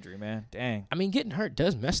ankle injury, man. Dang. I mean, getting hurt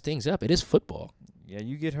does mess things up. It is football. Yeah,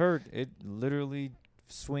 you get hurt. It literally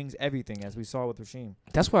swings everything, as we saw with Rasheem.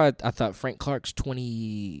 That's why I thought Frank Clark's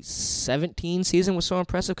 2017 season was so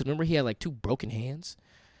impressive, because remember he had like 2 broken hands?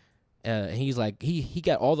 And he's like, he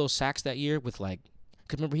got all those sacks that year with like,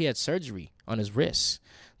 because remember he had surgery on his wrists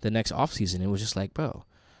the next offseason. It was just like, bro,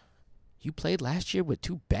 you played last year with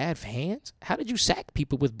 2 bad hands? How did you sack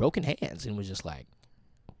people with broken hands? And it was just like,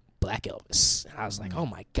 Black Elvis. And I was like, oh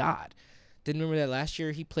my God. Didn't remember that last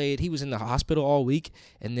year he was in the hospital all week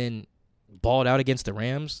and then balled out against the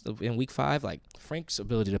Rams in week 5. Like, Frank's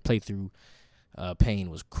ability to play through pain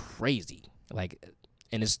was crazy. Like,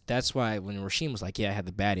 and that's why when Rasheem was like, yeah, I had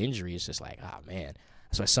the bad injury, it's just like, oh man.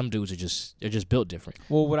 That's why some dudes they're just built different.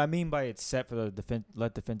 Well, what I mean by it's set for the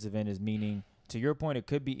left defensive end is meaning, to your point, it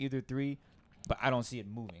could be either 3, but I don't see it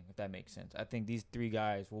moving, if that makes sense. I think these 3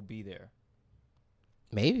 guys will be there.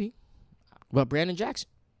 Maybe. What about Brandon Jackson?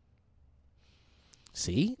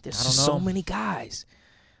 See? There's so many guys.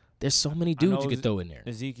 There's so many dudes you could throw in there.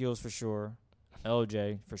 Ezekiel's for sure.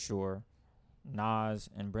 LJ for sure. Nas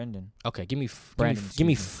and Brendan. Okay, give me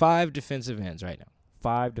 5 defensive ends right now.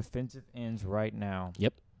 5 defensive ends right now.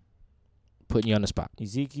 Yep. Putting you on the spot.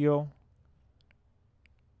 Ezekiel.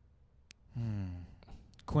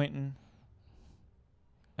 Quentin.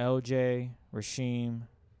 LJ. Rasheem.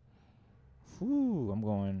 I'm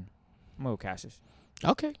going Cassius.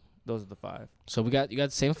 Okay. Those are the 5. So you got the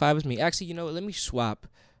same 5 as me. Actually, you know what? Let me swap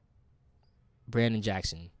Brandon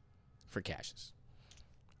Jackson for Cassius.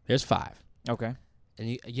 There's 5. Okay.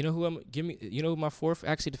 And you know who you know who my 4th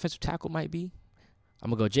actually defensive tackle might be? I'm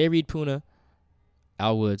gonna go Jay Reed, Poona,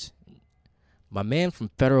 Al Woods, my man from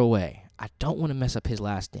Federal Way. I don't want to mess up his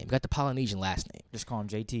last name. Got the Polynesian last name. Just call him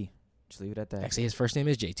JT. Just leave it at that. Actually, his first name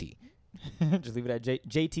is JT. Just leave it at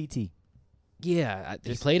JTT. Yeah,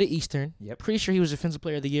 he played at Eastern. Yep. Pretty sure he was Defensive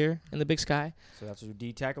Player of the Year in the Big Sky. So that's your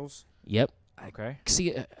D tackles? Yep. Okay.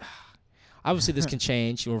 See, obviously this can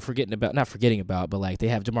change. We're not forgetting about, but like they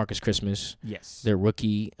have DeMarcus Christmas. Yes. Their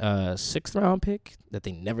rookie 6th round pick that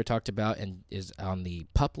they never talked about and is on the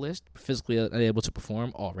PUP list, physically unable to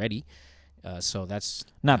perform already. So that's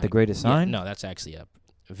not the greatest sign. No, that's actually a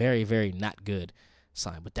very, very not good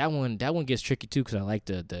sign. But that one gets tricky too, because I like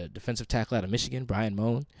the defensive tackle out of Michigan, Brian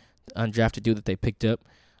Moan, the undrafted dude that they picked up.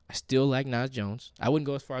 I still like Nas Jones. I wouldn't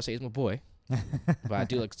go as far as say he's my boy, but I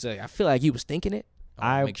do like to say I feel like he was thinking it.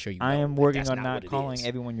 Make sure you know I am working on not not calling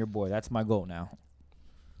everyone your boy. That's my goal now.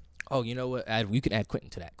 Oh, you know what? You can add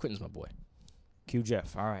Quentin to that. Quentin's my boy. Q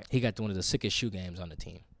Jeff. All right. He got one of the sickest shoe games on the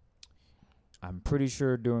team. I'm pretty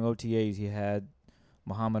sure during OTAs he had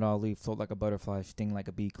Muhammad Ali float like a butterfly, sting like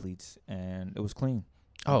a bee cleats, and it was clean.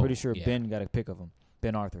 I'm pretty sure Ben got a pic of him.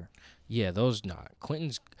 Ben Arthur. Yeah,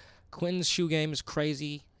 Quentin's shoe game is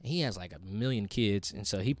crazy. He has like 1 million kids, and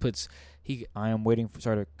so I am waiting for.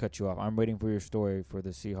 Sorry to cut you off. I'm waiting for your story for the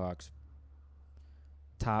Seahawks.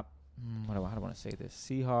 Top. How do I want to say this?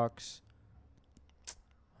 Seahawks.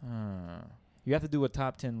 You have to do a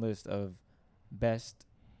top 10 list of best.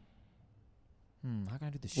 How can I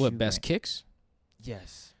do the shoe? What, best kicks?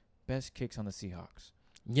 Yes, best kicks on the Seahawks.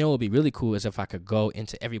 You know what would be really cool is if I could go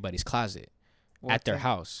into everybody's closet at their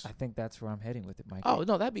house. I think that's where I'm heading with it, Mike. Oh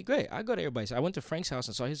no, that'd be great. I go to everybody's. I went to Frank's house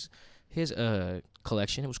and saw his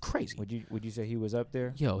collection. It was crazy. Would you say he was up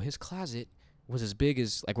there? Yo, his closet was as big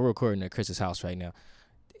as, like, we're recording at Chris's house right now.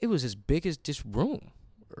 It was as big as this room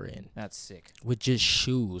we're in. That's sick. With just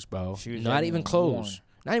shoes, bro. Not even clothes.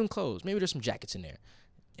 Not even clothes. Maybe there's some jackets in there.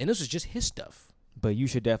 And this was just his stuff. But you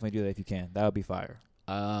should definitely do that if you can. That would be fire.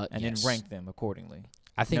 And then rank them accordingly.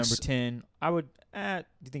 I think number 10. I would. Do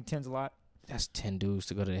you think 10's a lot? That's 10 dudes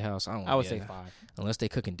to go to the house. I would say 5. Unless they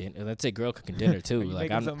cooking dinner. Let's say girl cooking dinner too. Are you Like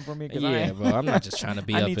making I'm something for me? bro. I'm not just trying to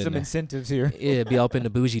be I up need in some the, incentives here. yeah, be up in the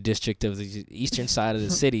bougie district of the eastern side of the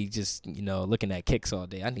city, just looking at kicks all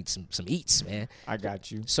day. I need some eats, man. I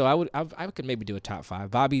got you. So I could maybe do a top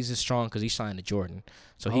 5. Bobby's is strong because he's signed to Jordan,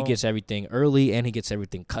 so he Oh. gets everything early and he gets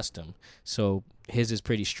everything custom. So his is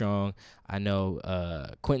pretty strong. I know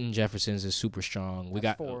Quentin Jefferson's is super strong. We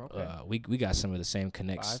That's got 4, okay. we got some of the same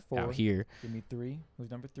connects 5, 4. out here. Give me 3. Who's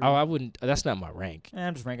number 3? Oh, I wouldn't. That's not my rank.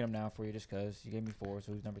 I'm just ranking them now for you just because you gave me 4.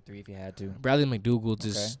 So who's number 3 if you had to? Bradley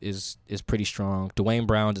McDougall's is pretty strong. Dwayne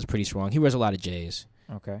Brown's is pretty strong. He wears a lot of J's.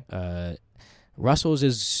 Okay. Russell's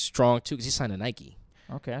is strong too because he signed to Nike.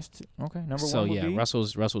 Okay, that's 2. Okay, number 1 So would yeah, be?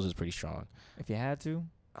 Russell's is pretty strong. If you had to?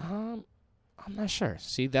 I'm not sure.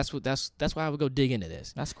 See, that's why I would go dig into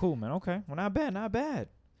this. That's cool, man. Okay. Well, not bad, not bad.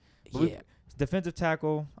 But Yeah. Defensive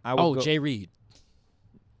tackle, I would go. Jay Reed.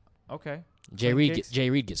 Okay. Jay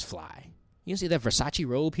Reed gets fly. You see that Versace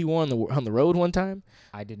robe he wore on the road one time?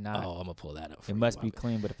 I did not. Oh, I'm gonna pull that up. It must be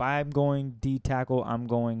clean. But if I'm going D tackle, I'm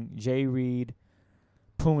going Jay Reed,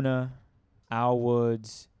 Puna, Al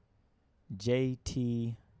Woods,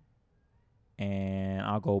 JT, and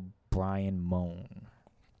I'll go Brian Moan.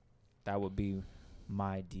 That would be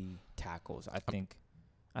my D tackles. I think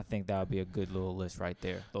that would be a good little list right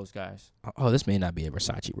there. Those guys. Oh, this may not be a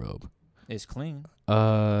Versace robe. It's clean.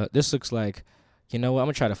 This looks like, what?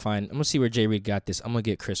 I'm gonna see where Jay Reed got this. I'm gonna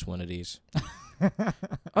get Chris one of these.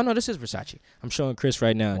 Oh no, this is Versace. I'm showing Chris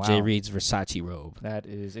right now Jay Reed's Versace robe. That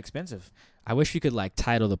is expensive. I wish we could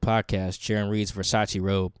title the podcast Jarran Reed's Versace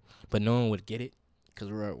robe, but no one would get it because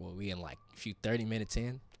we in a few 30 minutes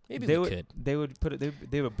in. Maybe we could. They would put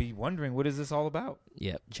it. They would be wondering what is this all about.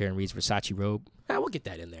 Yep, Jarran Reed's Versace robe. We'll get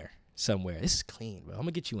that in there somewhere. This is clean, bro. I'm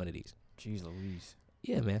gonna get you one of these. Jeez Louise.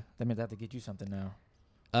 Yeah, man. That means I have to get you something now.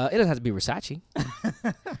 It doesn't have to be Versace.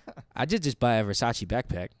 I did just buy a Versace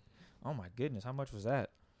backpack. Oh my goodness, how much was that?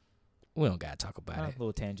 We don't gotta talk about it. A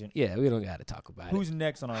little tangent. Yeah, we don't gotta talk about it. Who's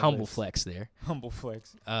next on our humble list? flex there? Humble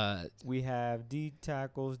flex. We have D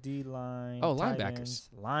tackles, D line. Oh, tight linebackers. ends.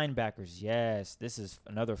 Linebackers. Yes, this is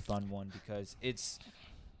another fun one because it's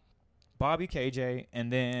Bobby, KJ,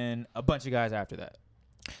 and then a bunch of guys after that.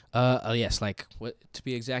 Yes, what to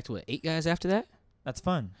be exact? 8 guys after that? That's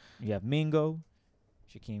fun. You have Mingo,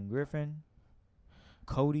 Shaquem Griffin,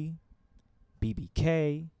 Cody,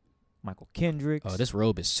 BBK, Michael Kendricks. Oh, this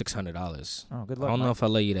robe is $600. Oh, good luck. I don't know if I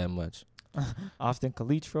love you that much. Austin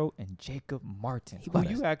Calitro and Jacob Martin, who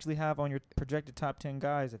you actually have on your projected top 10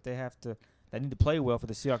 guys that that need to play well for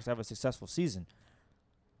the Seahawks to have a successful season.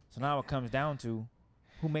 So now it comes down to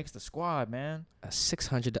who makes the squad, man. A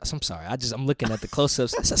 $600. I'm sorry. I'm looking at the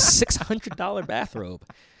close-ups. It's a $600 bathrobe.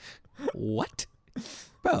 What,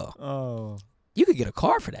 bro? Oh, you could get a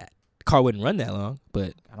car for that. The car wouldn't run that long,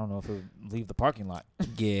 but I don't know if it would leave the parking lot.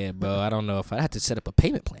 yeah, bro. I don't know if I had to set up a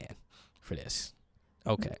payment plan for this.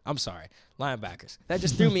 Okay, I'm sorry. Linebackers. That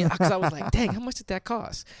just threw me out because I was like, dang, how much did that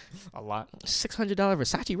cost? A lot. $600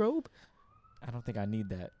 Versace robe? I don't think I need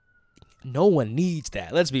that. No one needs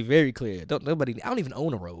that. Let's be very clear. I don't even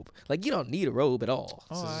own a robe. You don't need a robe at all.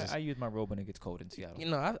 Oh, So I use my robe when it gets cold in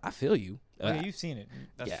Seattle. I feel you. Yeah, you've seen it.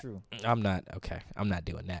 That's true. I'm not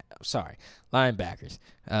doing that. I'm sorry. Linebackers.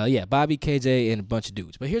 Bobby, KJ, and a bunch of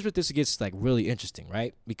dudes. But here's what this gets really interesting,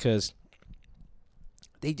 right? Because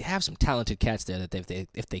they have some talented cats there that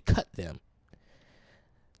if they cut them,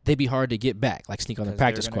 they'd be hard to get back, sneak on the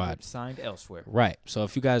practice squad. Get signed elsewhere. Right. So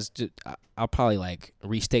if you guys, I'll probably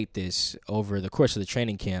restate this over the course of the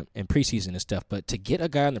training camp and preseason and stuff. But to get a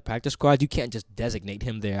guy on the practice squad, you can't just designate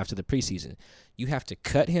him there after the preseason. You have to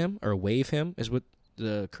cut him or waive him, is what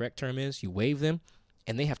the correct term is. You waive them,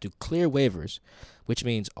 and they have to clear waivers, which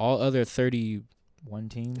means all other 31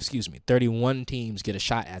 teams get a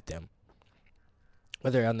shot at them.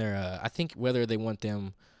 Whether on their, whether they want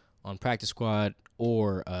them on practice squad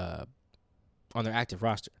or on their active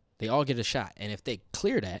roster. They all get a shot. And if they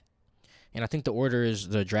clear that, and I think the order is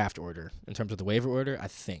the draft order in terms of the waiver order,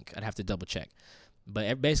 I'd have to double check.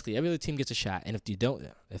 But basically, every other team gets a shot. And if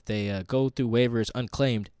they go through waivers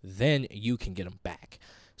unclaimed, then you can get them back.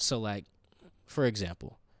 So, for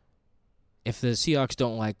example, if the Seahawks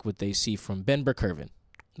don't like what they see from Ben Burkervin,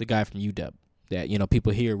 the guy from UW, that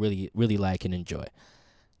people here really, really like and enjoy,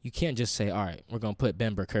 you can't just say, all right, we're going to put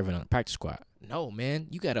Ben Burkervin on the practice squad. No, man.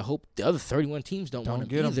 You got to hope the other 31 teams don't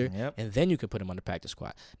want him either, yep. And then you can put him on the practice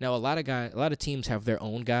squad. Now, a lot of teams have their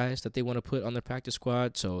own guys that they want to put on the practice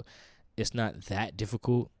squad, so it's not that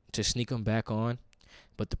difficult to sneak them back on.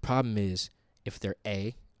 But the problem is if they're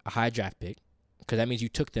a high draft pick, because that means you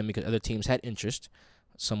took them because other teams had interest,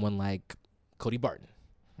 someone like Cody Barton.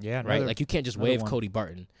 Yeah, right? Like, you can't just waive Cody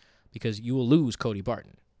Barton because you will lose Cody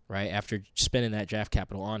Barton, right, after spending that draft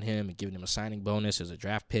capital on him and giving him a signing bonus as a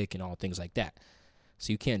draft pick and all things like that.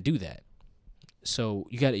 So you can't do that. So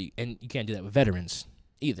you got to, and you can't do that with veterans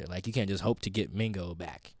either. Like, you can't just hope to get Mingo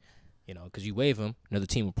back, because you waive him, another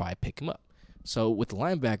team will probably pick him up. So with the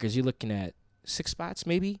linebackers, you're looking at 6 spots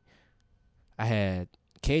maybe. I had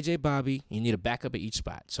KJ Bobby. You need a backup at each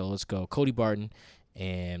spot. So let's go Cody Barton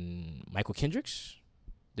and Michael Kendricks.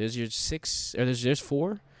 There's your 6, or there's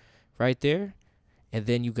 4 right there. And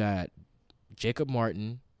then you got Jacob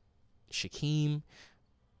Martin, Shaquem.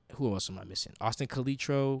 Who else am I missing? Austin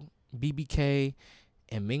Calitro, BBK,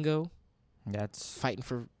 and Mingo. That's fighting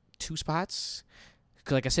for 2 spots.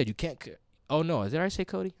 Because like I said, you can't oh, no. Did I say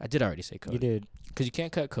Cody? I did already say Cody. You did. Because you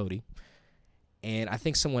can't cut Cody. And I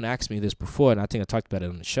think someone asked me this before, and I think I talked about it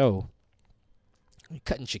on the show.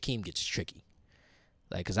 Cutting Shaquem gets tricky.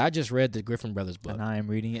 Like, because I just read the Griffin Brothers book. And I am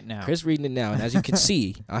reading it now. Chris reading it now. And as you can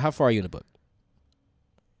see, how far are you in the book?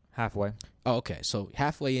 Halfway. Oh, okay. So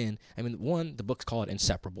halfway in. I mean, the book's called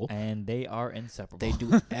Inseparable. And they are inseparable. They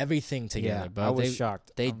do everything together, yeah, bro. I was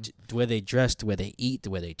shocked. The way they dress, the way they eat, the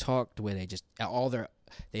way they talk, the way they just,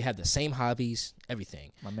 they have the same hobbies,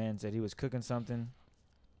 everything. My man said he was cooking something.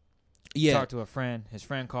 Yeah. Talked to a friend. His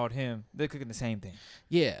friend called him. They're cooking the same thing.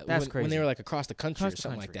 Yeah. That's crazy. When they were like across the country or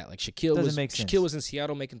something like that. Like Shaquille was in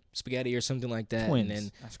Seattle making spaghetti or something like that. Twins. And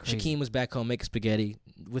then That's crazy. Shaquem was back home making spaghetti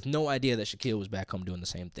with no idea that Shaquille was back home doing the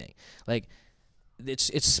same thing. Like,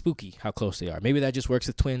 it's spooky how close they are. Maybe that just works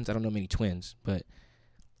with twins. I don't know many twins. But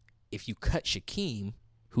if you cut Shaquem,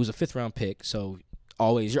 who's a 5th-round pick, so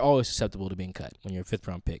you're always susceptible to being cut when you're a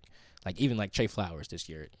 5th-round pick. Like, even like Trey Flowers this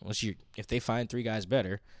year. If they find 3 guys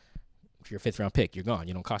better, if you're a 5th-round pick, you're gone.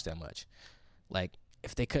 You don't cost that much. Like,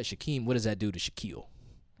 if they cut Shaquem, what does that do to Shaquille?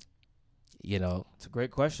 It's a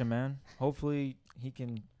great question, man. Hopefully he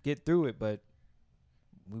can get through it, but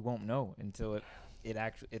we won't know until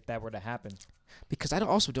if that were to happen. Because I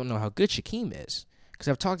also don't know how good Shaquem is. Because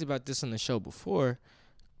I've talked about this on the show before.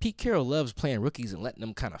 Pete Carroll loves playing rookies and letting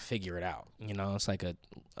them kind of figure it out. It's like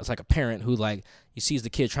a parent who, like, he sees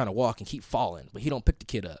the kid trying to walk and keep falling, but he don't pick the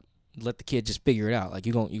kid up. Let the kid just figure it out. Like,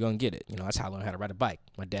 you're gonna get it. That's how I learned how to ride a bike.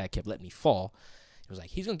 My dad kept letting me fall. It was like,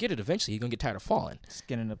 he's gonna get it eventually. He's gonna get tired of falling.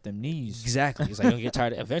 Skinning up them knees. Exactly. He's like, gonna get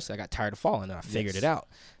tired. Eventually, I got tired of falling, and I figured it out.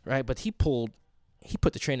 Right? But he put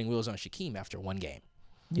the training wheels on Shaquem after 1 game.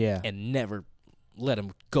 Yeah. And never let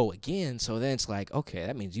him go again. So then it's like, okay,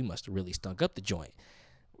 that means you must have really stunk up the joint.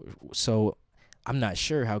 So I'm not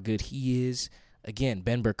sure how good he is. Again,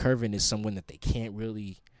 Ben Burkervin is someone that they can't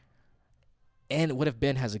really. And what if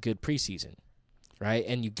Ben has a good preseason, right?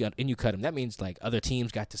 And you cut him. That means, like, other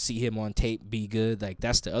teams got to see him on tape be good. Like,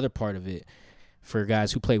 that's the other part of it for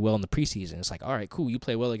guys who play well in the preseason. It's like, all right, cool, you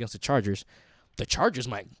play well against the Chargers. The Chargers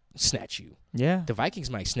might snatch you. Yeah. The Vikings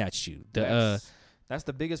might snatch you. That's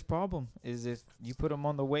the biggest problem is if you put them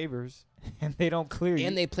on the waivers and they don't clear you.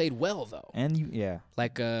 And they played well, though. Yeah.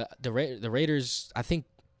 Like, the Raiders, I think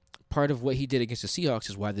part of what he did against the Seahawks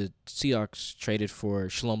is why the Seahawks traded for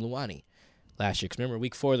Shalom Luani last year. Because remember,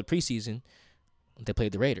 week 4 of the preseason, they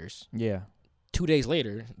played the Raiders. Yeah. 2 days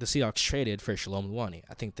later, the Seahawks traded for Shalom Luani.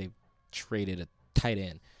 I think they traded a tight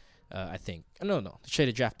end. I think. No. They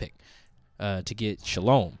traded a draft pick to get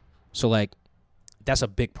Shalom. So, like, that's a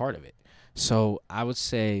big part of it. So, I would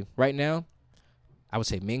say, right now,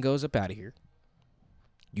 Mingo's up out of here.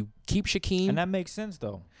 You keep Shaquem. And that makes sense,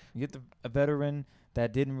 though. You get a veteran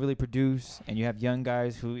that didn't really produce, and you have young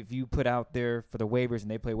guys who, if you put out there for the waivers and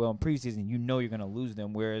they play well in preseason, you know you're going to lose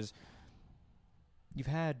them. Whereas you've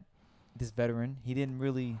had this veteran. He didn't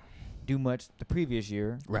really do much the previous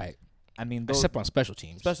year. Right. I mean, except on special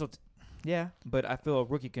teams. Yeah, but I feel a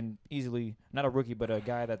rookie can easily, not a rookie, but a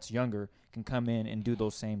guy that's younger can come in and do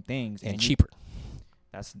those same things. And cheaper.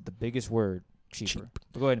 That's the biggest word, cheaper.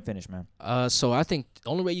 But go ahead and finish, man. So I think the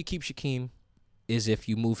only way you keep Shaquem is if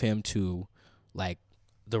you move him to, like,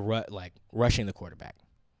 rushing the quarterback.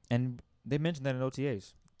 And they mentioned that in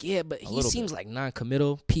OTAs. Yeah, but he seems like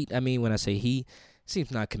non-committal. Pete, I mean, when I say he,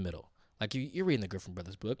 seems non-committal. Like, you're reading the Griffin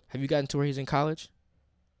Brothers book. Have you gotten to where he's in college?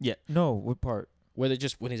 Yeah. No, what part? When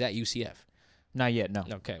he's at UCF. Not yet, no.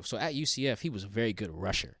 Okay, so at UCF, he was a very good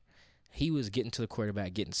rusher. He was getting to the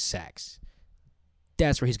quarterback, getting sacks.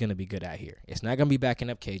 That's where he's going to be good out here. It's not going to be backing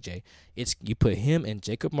up KJ. It's you put him and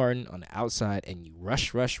Jacob Martin on the outside, and you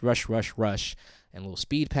rush, and little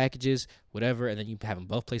speed packages, whatever, and then you have them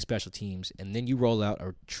both play special teams, and then you roll out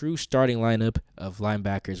a true starting lineup of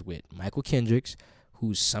linebackers with Michael Kendricks,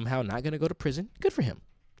 who's somehow not going to go to prison. Good for him.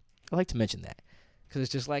 I like to mention that. Because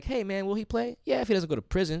it's just like, hey, man, will he play? Yeah, if he doesn't go to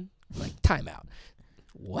prison, like, timeout.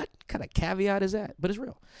 what kind of caveat is that? But it's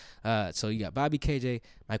real. So you got Bobby, KJ,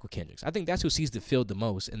 Michael Kendricks. I think that's who sees the field the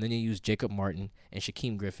most. And then you use Jacob Martin and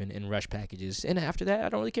Shaquem Griffin in rush packages. And after that, I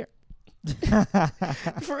don't really care.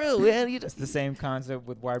 For real, man. It's the same concept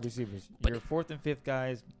with wide receivers. Your fourth and fifth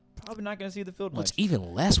guys probably not going to see the field much. It's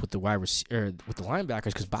even less with the with the linebackers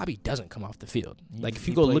because Bobby doesn't come off the field. If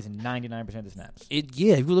you go plays look, 99% of the snaps. If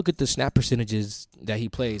you look at the snap percentages that he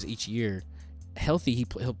plays each year, healthy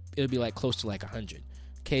it'll be like close to like 100.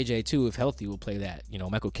 KJ too, if healthy, will play that.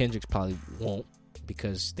 Michael Kendricks probably won't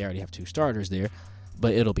because they already have 2 starters there,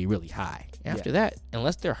 but it'll be really high. After that,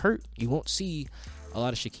 unless they're hurt, you won't see a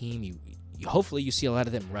lot of Shaquem. Hopefully you see a lot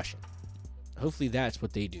of them rushing. Hopefully that's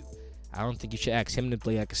what they do. I don't think you should ask him to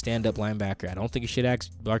play like a stand-up linebacker. I don't think you should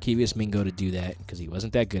ask Barkevius Mingo to do that because he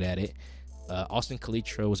wasn't that good at it. Austin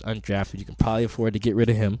Calitro was undrafted. You can probably afford to get rid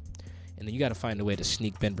of him. And then you got to find a way to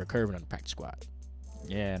sneak Ben Burkervin on the practice squad.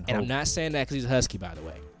 Yeah. And I'm not saying that because he's a Husky, by the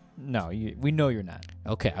way. No, we know you're not.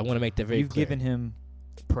 Okay, I want to make that very clear. You've given him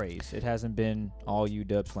praise. It hasn't been all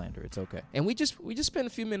UW slander. It's okay. And we just spent a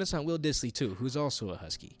few minutes on Will Dissly, too, who's also a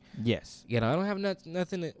Husky. Yes. I don't have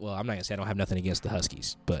nothing. Well, I'm not going to say I don't have nothing against the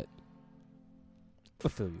Huskies, but I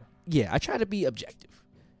feel you. Yeah, I try to be objective.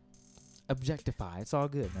 Objectify. It's all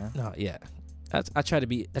good, man. No, yeah. I try to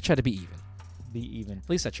be even. Be even. At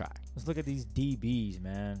least I try. Let's look at these DBs,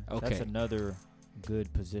 man. Okay. That's another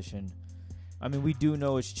good position. I mean, we do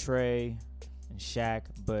know it's Trey and Shaq,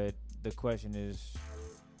 but the question is,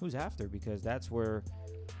 who's after? Because that's where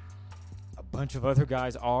a bunch of other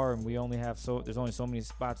guys are, and we only have there's only so many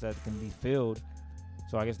spots that can be filled.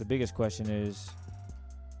 So I guess the biggest question is,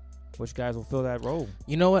 which guys will fill that role?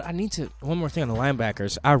 You know what? One more thing on the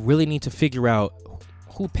linebackers. I really need to figure out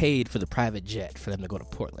who paid for the private jet for them to go to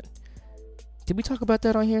Portland. Did we talk about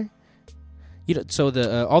that on here? So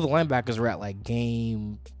all the linebackers were at like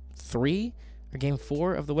game 3 or game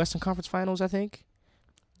 4 of the Western Conference Finals, I think.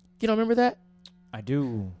 You don't remember that? I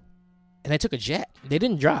do. And they took a jet. They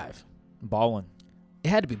didn't drive. Ballin'. It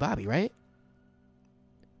had to be Bobby, right?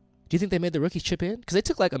 Do you think they made the rookies chip in? Because they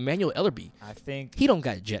took like Emmanuel Ellerbe. I think he don't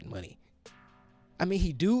got jet money. I mean,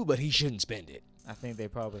 he do, but he shouldn't spend it. I think they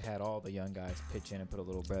probably had all the young guys pitch in and put a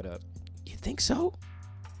little bread up. You think so?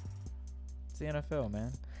 It's the NFL,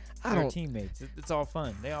 man. They're They're teammates. It's all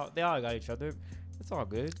fun. They all got each other. It's all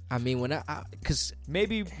good. I mean, because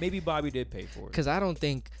maybe Bobby did pay for it.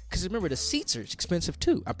 Because remember the seats are expensive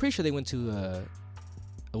too. I'm pretty sure they went to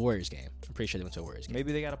a Warriors game.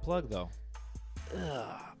 Maybe they got a plug though.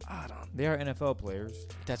 I don't. They are NFL players.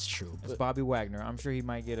 That's true. It's Bobby Wagner. I'm sure he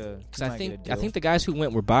might get a. Because I think the guys who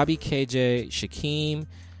went were Bobby, KJ, Shaquem,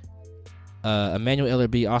 Emmanuel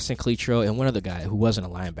Ellerbe, Austin Calitro, and one other guy who wasn't a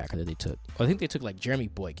linebacker that they took. I think they took like Jeremy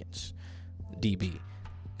Boykins, DB.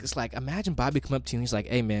 It's like, imagine Bobby come up to you and he's like,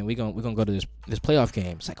 "Hey man, we gonna go to this playoff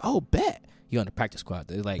game." It's like, "Oh, bet you on the practice squad."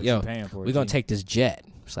 They're like, "Yo, we gonna take this jet."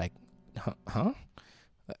 It's like, huh?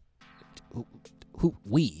 Who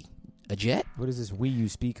we? A jet? What is this we you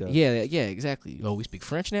speak of? Yeah, exactly. Oh, we speak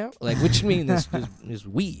French now? Like, what you mean this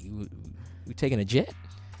we? We taking a jet?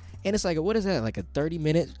 And it's like, what is that? Like a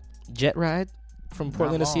 30-minute jet ride from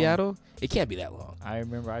Portland to Seattle? It can't be that long. I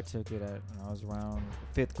remember I took it when I was around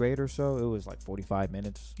 5th grade or so. It was like 45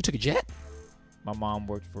 minutes. You took a jet? My mom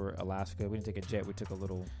worked for Alaska. We didn't take a jet. We took a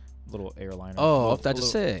little airliner. Oh, I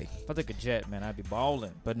just say. If I took a jet, man, I'd be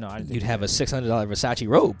balling. But no, I didn't. You'd have a $600 Versace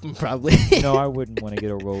robe, probably. No, I wouldn't want to get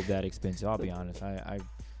a robe that expensive. I'll be honest.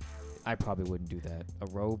 I probably wouldn't do that. A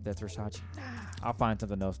robe that's Versace? Nah. I'll find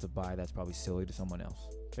something else to buy that's probably silly to someone else.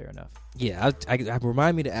 Fair enough. Yeah, I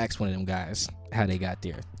remind me to ask one of them guys how they got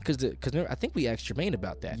there. Because I think we asked Jermaine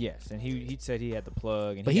about that. Yes, and he said he had the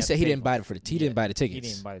plug. But he said he didn't buy it he didn't buy the tickets.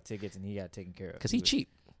 He didn't buy the tickets, and he got taken care of. Because he's cheap.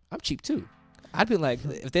 I'm cheap, too. I'd be like,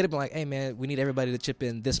 if they'd have been like, "Hey man, we need everybody to chip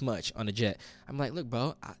in this much on the jet," I'm like, "Look,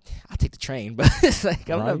 bro, I'll take the train, but it's like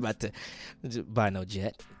I'm not about to buy no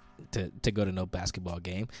jet to go to no basketball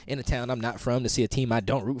game in a town I'm not from to see a team I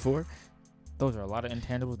don't root for." Those are a lot of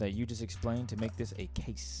intangibles that you just explained to make this a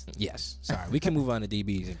case. Yes, sorry, we can move on to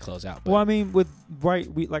DBs and close out. But well, I mean,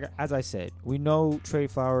 as I said, we know Trey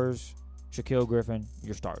Flowers, Shaquille Griffin,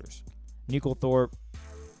 your starters. Nico Thorpe,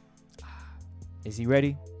 is he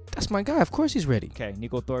ready? That's my guy. Of course he's ready. Okay,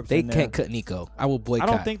 Nico Thorpe's They in there. can't cut Nico. I will boycott.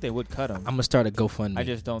 I don't think they would cut him. I'm gonna start a GoFundMe. I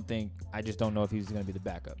just don't know if he's gonna be the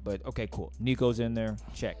backup. But okay, cool. Nico's in there.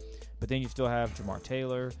 Check. But then you still have Jamar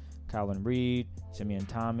Taylor, Kylan Reed, Simeon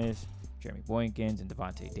Thomas, Jeremy Boykins, and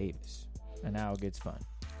Devontae Davis. And now it gets fun.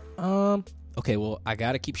 Okay, well, I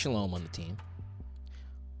gotta keep Shalom on the team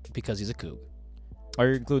because he's a Coug. Are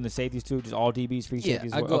you including the safeties too? Just all DBs, free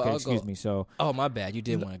safeties? Okay, excuse me. So, oh my bad. You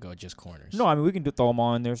did want to go just corners. No, I mean we can throw them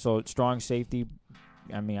all in there. So strong safety,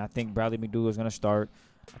 I mean, I think Bradley McDougall is going to start.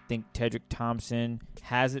 I think Tedrick Thompson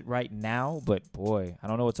has it right now, but boy, I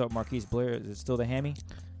don't know what's up with Marquise Blair. Is it still the hammy?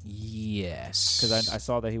 Yes. Because I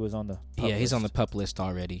saw that he was on the pup list. He's on the pup list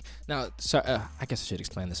already. Now, I guess I should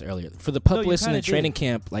explain this earlier. For the pup list in the training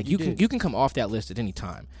camp, like you can come off that list at any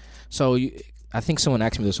time. So I think someone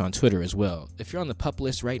asked me this on Twitter as well. If you're on the pup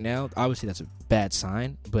list right now, obviously that's a bad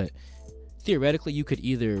sign, but theoretically you could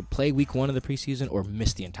either play week 1 of the preseason or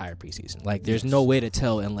miss the entire preseason. Like there's no way to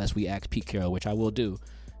tell unless we ask Pete Carroll, which I will do,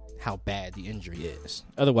 how bad the injury is.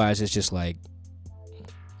 Otherwise, it's just like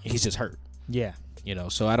he's just hurt. Yeah.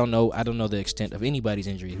 So I don't know the extent of anybody's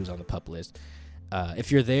injury who's on the pup list.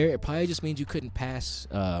 If you're there, it probably just means you couldn't pass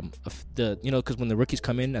because when the rookies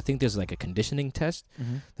come in, I think there's like a conditioning test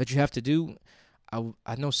that you have to do.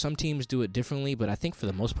 I know some teams do it differently, but I think for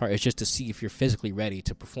the most part, it's just to see if you're physically ready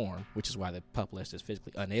to perform, which is why the pup list is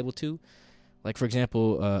physically unable to. Like, for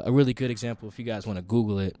example, a really good example, if you guys want to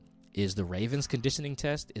Google it, is the Ravens conditioning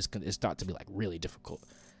test is thought to be like really difficult.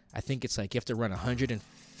 I think it's like you have to run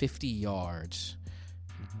 150 yards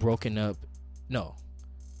broken up. No.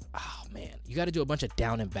 Oh, man. You got to do a bunch of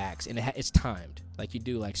down and backs, and it's timed. Like you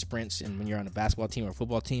do like sprints, and when you're on a basketball team or a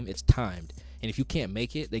football team, it's timed. And if you can't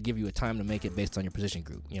make it, they give you a time to make it based on your position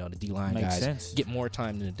group. The D-line guys get more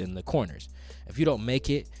time than the corners. If you don't make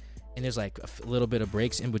it, and there's like a little bit of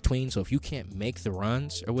breaks in between, so if you can't make the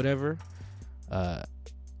runs or whatever, I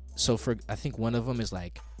think one of them is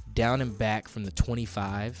like down and back from the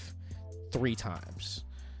 25 3 times.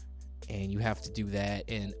 And you have to do that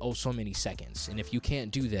in so many seconds. And if you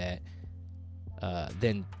can't do that,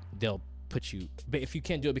 then they'll put you. But if you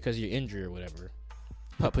can't do it because of your injury or whatever,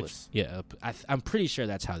 I'm pretty sure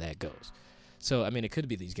that's how that goes. So, I mean, it could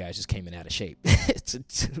be these guys just came in out of shape.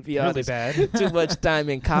 to be honest, really bad. Too much time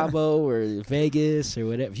in Cabo or Vegas or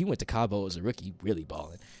whatever. If you went to Cabo as a rookie, really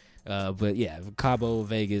balling. But yeah, Cabo,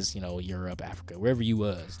 Vegas, Europe, Africa, wherever you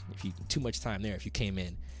was. If you too much time there, if you came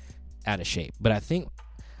in out of shape. But I think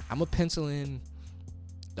I'm gonna pencil in.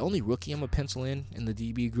 The only rookie I'm gonna pencil in the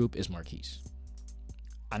DB group is Marquise.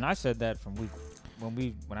 And I said that from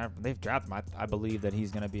when they've drafted him. I believe that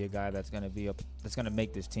he's gonna be a guy that's gonna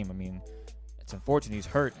make this team. I mean, it's unfortunate he's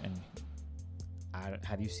hurt. And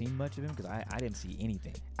have you seen much of him? Because I didn't see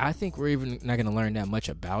anything. I think we're even not gonna learn that much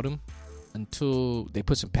about him until they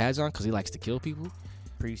put some pads on, because he likes to kill people.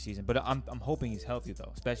 Preseason, but I'm hoping he's healthy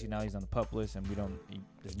though, especially now he's on the pup list and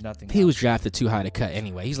there's nothing. He was drafted too high to cut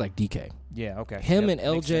anyway. He's like DK. Yeah, okay. Him and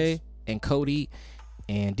LJ and Cody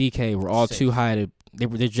and DK were all too high to.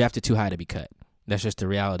 They're drafted too high to be cut. That's just the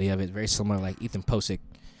reality of it. Very similar, like Ethan Posick,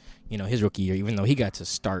 his rookie year, even though he got to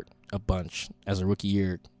start a bunch as a rookie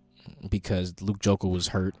year because Luke Jokel was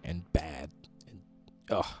hurt and bad.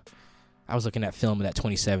 I was looking at film of that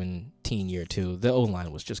 2017 year too. The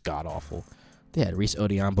O-line was just god awful. They had Reese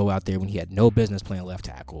Odiombo out there when he had no business playing left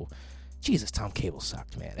tackle. Jesus, Tom Cable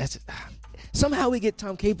sucked, man. Somehow we get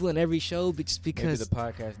Tom Cable in every show because maybe the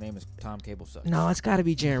podcast name is Tom Cable Sucks. No, it's got to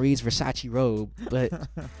be Jarran Reed's Versace Robe. But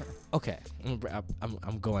okay,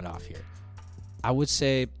 I'm going off here. I would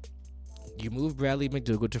say you move Bradley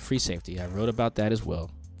McDougall to free safety. I wrote about that as well.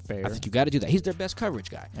 Fair. I think you got to do that. He's their best coverage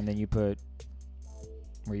guy. And then you put.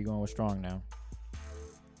 Where you going with Strong now?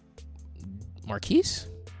 Marquise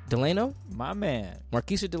Delano? My man.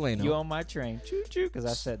 Marquise or Delano? You on my train. Choo-choo. Because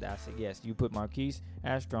I said that. I said, yes, you put Marquise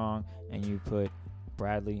at Strong, and you put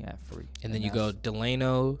Bradley at free. And then you go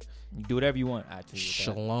Delano. You do whatever you want, actually.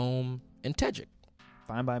 Shalom and Tedrick.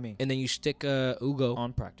 Fine by me. And then you stick Ugo.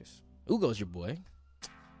 On practice. Ugo's your boy.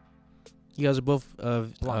 You guys are both...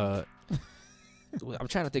 Blind. I'm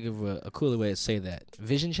trying to think of a cooler way to say that.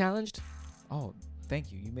 Vision challenged? Oh,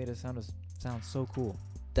 thank you. You made it sound so cool.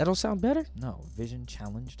 That don't sound better? No, vision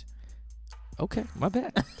challenged. Okay, my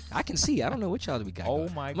bad. I can see. I don't know what y'all we got. Oh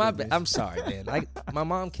going. my bad. goodness. I'm sorry, man. My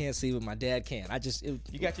mom can't see, but my dad can.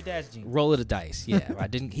 You got your dad's gene. Roll of the dice. Yeah,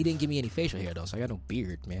 He didn't give me any facial hair though, so I got no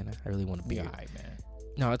beard, man. I really want a beard. All right, man.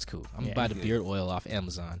 No, it's cool. I'm gonna buy the beard oil off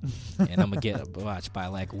Amazon, and I'm gonna get by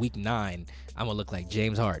like week 9. I'm gonna look like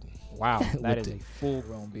James Harden. Wow, that is a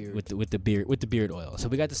full-grown beard with the beard oil. So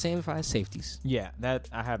we got the same 5 safeties. Yeah, that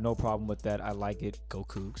I have no problem with that. I like it. Go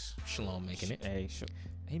Cougs. Shalom making it. Hey,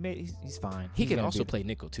 he's fine. He can also play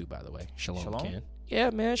nickel too, by the way. Shalom can. Yeah,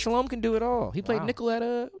 man. Shalom can do it all. He played nickel at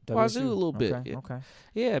Wazoo a little bit. Okay.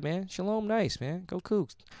 Yeah, man. Shalom, nice, man. Go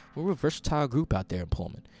Cougs. We're a versatile group out there in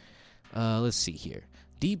Pullman. Let's see here.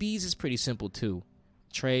 DBs is pretty simple too.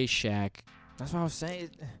 Trey, Shaq. That's what I was saying.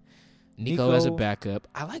 Nico as a backup.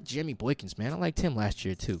 I like Jeremy Boykins, man. I liked him last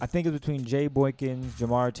year too. I think it's between Jay Boykins,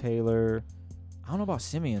 Jamar Taylor. I don't know about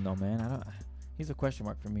Simeon though, man. He's a question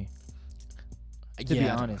mark for me. To be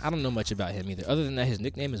honest, I don't know much about him either. Other than that, his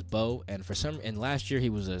nickname is Bo, and last year he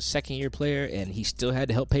was a second-year player, and he still had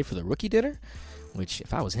to help pay for the rookie dinner. Which,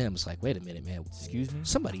 if I was him, it's like, wait a minute, man. Excuse me?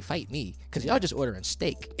 Somebody fight me, because y'all just ordering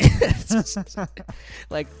steak.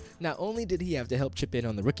 Like, not only did he have to help chip in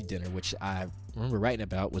on the rookie dinner, which I remember writing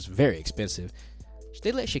about was very expensive,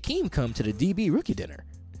 they let Shaquem come to the DB rookie dinner,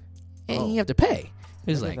 and he have to pay.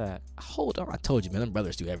 He was like, hold on, I told you, man, them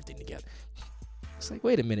brothers do everything together. It's like,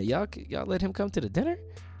 wait a minute, y'all let him come to the dinner?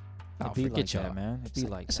 Oh, forget like y'all, that, man. It'd be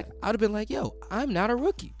like that. I'd have been like, yo, I'm not a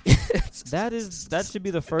rookie. That should be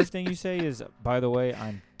the first thing you say is, by the way,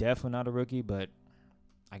 I'm definitely not a rookie, but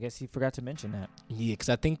I guess he forgot to mention that. Yeah, because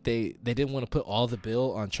I think they didn't want to put all the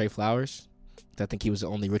bill on Trey Flowers. I think he was the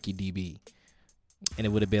only rookie DB. And it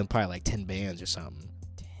would have been probably like 10 bands or something.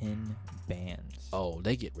 10 bands. Oh,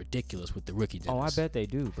 they get ridiculous with the rookie dinners. Oh, I bet they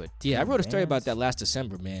do. But yeah, I wrote a story about that last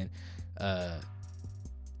December, man. I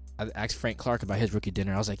asked Frank Clark about his rookie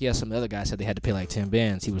dinner. I was like, yeah, some other guy said they had to pay like 10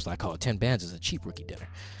 bands. He was like, 10 bands is a cheap rookie dinner.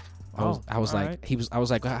 I was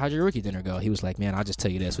like, how'd your rookie dinner go? He was like, man, I'll just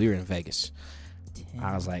tell you this. We were in Vegas.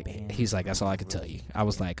 I was like, he's like, that's all I could tell you. I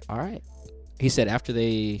was like, all right. He said after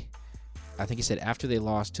they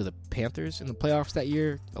lost to the Panthers in the playoffs that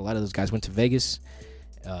year, a lot of those guys went to Vegas,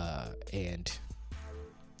 and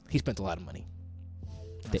he spent a lot of money.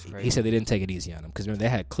 He said they didn't take it easy on him because remember they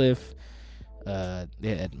had Cliff, they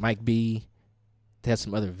had Mike B, they had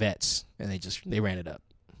some other vets, and they ran it up.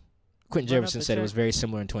 Quentin Jefferson said it was very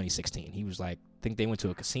similar in 2016. He was like, I think they went to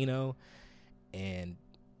a casino, and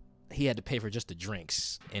he had to pay for just the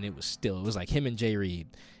drinks, and it was like him and Jay Reed,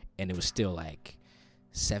 and it was still like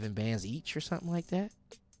 7 bands each or something like that.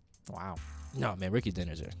 Wow. No, man, rookie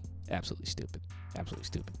dinners are absolutely stupid. Absolutely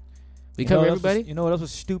stupid. We cover everybody? You know what else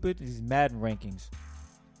was stupid? These Madden rankings.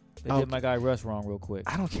 They did my guy Russ wrong real quick.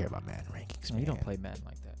 I don't care about Madden rankings, man. You don't play Madden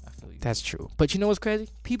like that. I feel you. That's true. But you know what's crazy?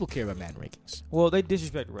 People care about Madden rankings. Well, they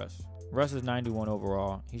disrespect Russ. Russ is 91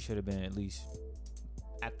 overall. He should have been at least,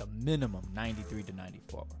 at the minimum, 93 to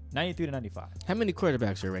 94. 93 to 95. How many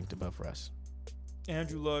quarterbacks are ranked above Russ?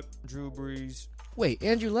 Andrew Luck, Drew Brees. Wait,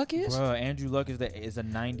 Andrew Luck is? Bro, Andrew Luck is a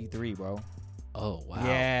 93, bro. Oh, wow.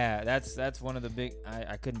 Yeah, that's one of the big.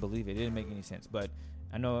 I couldn't believe it. It didn't make any sense. But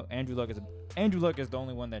I know Andrew Luck is the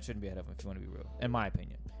only one that shouldn't be ahead of him, if you want to be real, in my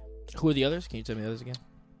opinion. Who are the others? Can you tell me the others again?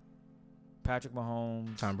 Patrick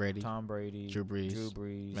Mahomes, Tom Brady, Drew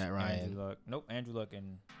Brees, Matt Ryan. Andrew Luck. Nope, Andrew Luck,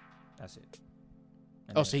 and that's it.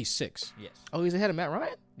 And so he's 6. Yes. Oh, he's ahead of Matt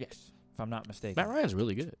Ryan? Yes, if I'm not mistaken. Matt Ryan's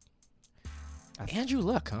really good. Andrew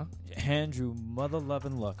Luck, huh? Andrew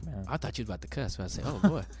mother-loving Luck, man. I thought you were about to cuss. So I said, oh,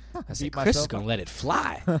 boy. I said, Chris is going to let it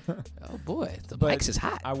fly. Oh, boy. The mics is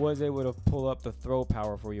hot. I was able to pull up the throw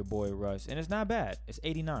power for your boy Russ, and it's not bad. It's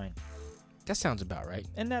 89. That sounds about right.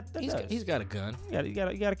 And he's got a gun. You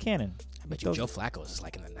got a cannon. I bet you Joe Flacco's is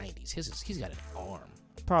like in the 90s. He's got an arm.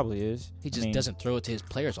 Probably is. He just doesn't throw it to his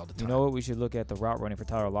players all the time. You know what? We should look at the route running for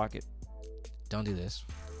Tyler Lockett. Don't do this.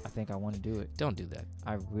 I think I want to do it. Don't do that.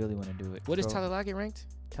 I really want to do it. What is Tyler Lockett ranked?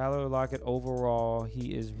 Tyler Lockett overall,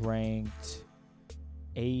 he is ranked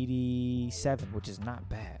 87, which is not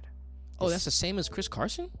bad. Oh, that's the same as Chris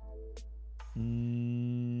Carson?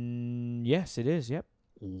 Yes, it is. Yep.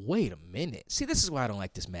 Wait a minute. See, this is why I don't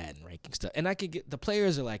like this Madden ranking stuff. And I could get the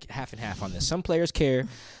players are like half and half on this. Some players care,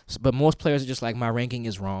 but most players are just like, my ranking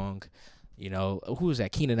is wrong. You know, who was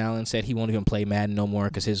that? Keenan Allen said he won't even play Madden no more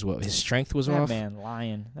because his strength was off. That man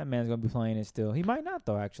lying. That man's going to be playing it still. He might not,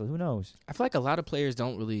 though, actually. Who knows? I feel like a lot of players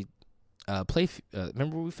don't really play.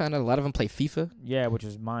 Remember we found out a lot of them play FIFA? Yeah, which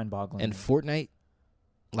is mind-boggling. And Fortnite.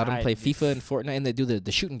 A lot of them play FIFA and Fortnite, and they do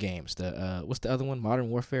the shooting games. What's the other one? Modern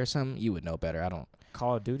Warfare or something? You would know better. I don't.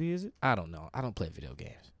 Call of Duty, is it? I don't know. I don't play video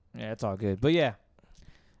games. Yeah, it's all good. But, yeah,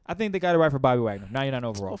 I think they got it right for Bobby Wagner. 99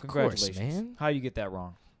 overall. Of Congratulations. Course, man. How you get that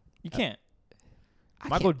wrong? You can't.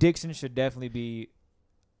 Michael Dixon should definitely be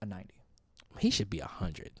a 90. He should be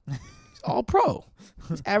 100. He's all pro.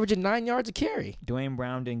 He's averaging 9 yards a carry. Dwayne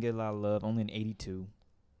Brown didn't get a lot of love, only an 82.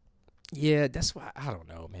 Yeah, that's why I don't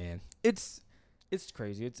know, man. It's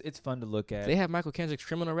crazy. It's fun to look at. They have Michael Kendrick's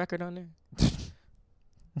criminal record on there.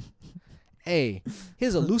 Hey,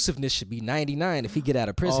 his elusiveness should be 99 if he get out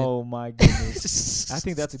of prison. Oh my goodness! I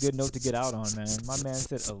think that's a good note to get out on, man. My man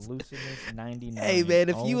said elusiveness 99. Hey man,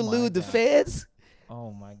 if you elude the feds.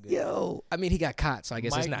 Oh my goodness. Yo, I mean he got caught, so I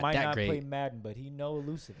guess it's not that not great. Play Madden, but he know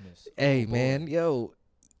elusiveness. Hey man, yo,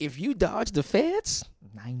 if you dodge the feds,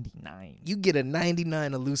 99. You get a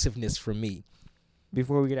 99 elusiveness from me.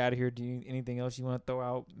 Before we get out of here, anything else you want to throw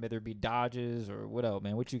out? Whether it be dodges or what else,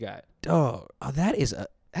 man? What you got? Dog,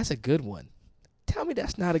 that's a good one. Tell me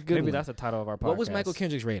that's not a good one. Maybe that's the title of our podcast. What was Michael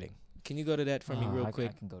Kendrick's rating? Can you go to that for me real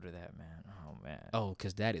quick? I can go to that, man. Oh man. Oh,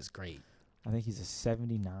 because that is great. I think he's a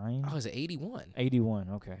 79. Oh, he's an 81. 81,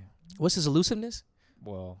 okay. What's his elusiveness?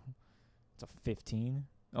 Well, it's a 15.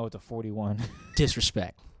 Oh, it's a 41.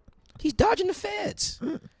 Disrespect. He's dodging the feds.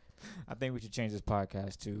 I think we should change this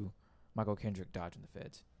podcast to Michael Kendrick dodging the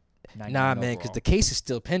feds. Nah, man, because the case is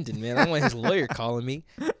still pending, man. I don't want his lawyer calling me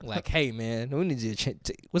like, hey, man, we need you to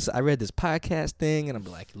I read this podcast thing, and I'm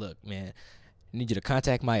like, look, man, I need you to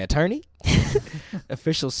contact my attorney,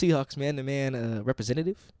 official Seahawks man-to-man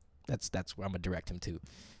representative. That's where I'm going to direct him to.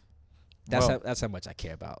 That's how much I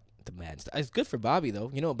care about the Madden stuff. It's good for Bobby,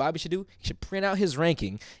 though. You know what Bobby should do? He should print out his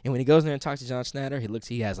ranking, and when he goes in there and talks to John Snyder,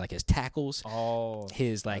 he has like his tackles,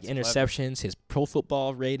 his like interceptions, his pro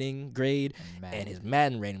football rating grade, and his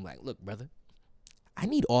Madden rating. Like, look, brother, I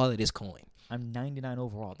need all of this coin. I'm 99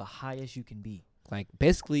 overall, the highest you can be. Like,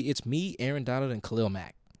 basically, it's me, Aaron Donald, and Khalil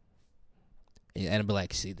Mack. And I'll be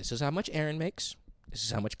like, see, this is how much Aaron makes. This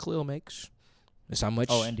is how much Khalil makes. This is how much.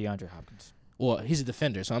 Oh, and DeAndre Hopkins. Well, he's a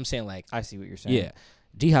defender, so I'm saying, like. I see what you're saying. Yeah.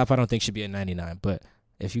 D-Hop, I don't think should be at 99, but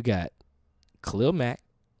if you got Khalil Mack,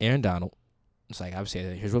 Aaron Donald, it's like I would say,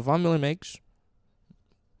 here's what Von Miller makes.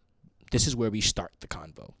 This is where we start the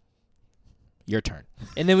convo. Your turn.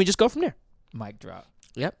 And then we just go from there. Mic drop.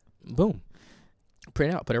 Yep. Boom.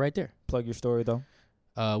 Print it out. Put it right there. Plug your story, though.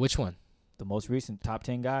 Which one? The most recent top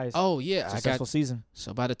 10 guys. Oh, yeah. Successful season.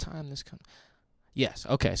 So by the time this comes. Yes.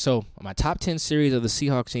 Okay. So my top 10 series of the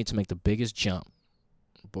Seahawks need to make the biggest jump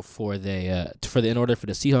before they in order for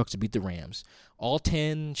the Seahawks to beat the Rams. All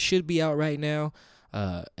 10 should be out right now.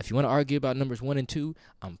 If you want to argue about numbers 1 and 2,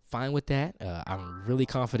 I'm fine with that. I'm really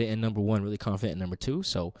confident in number 1, really confident in number 2.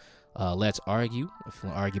 So let's argue. If you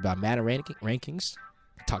want to argue about Madden rankings,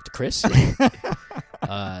 talk to Chris. Not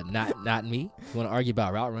me. If you want to argue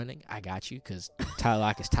about route running, I got you, because Tyler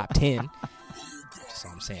Lock is top 10. That's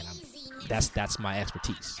all I'm saying. That's my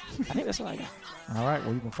expertise. I think that's all I got. All right.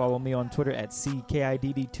 Well, you can follow me on Twitter at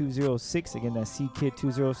CKIDD206. Again, that's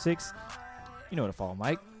CKid206. You know where to follow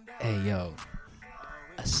Mike. Hey, yo.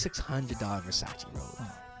 A $600 Versace Robe.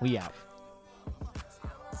 We out.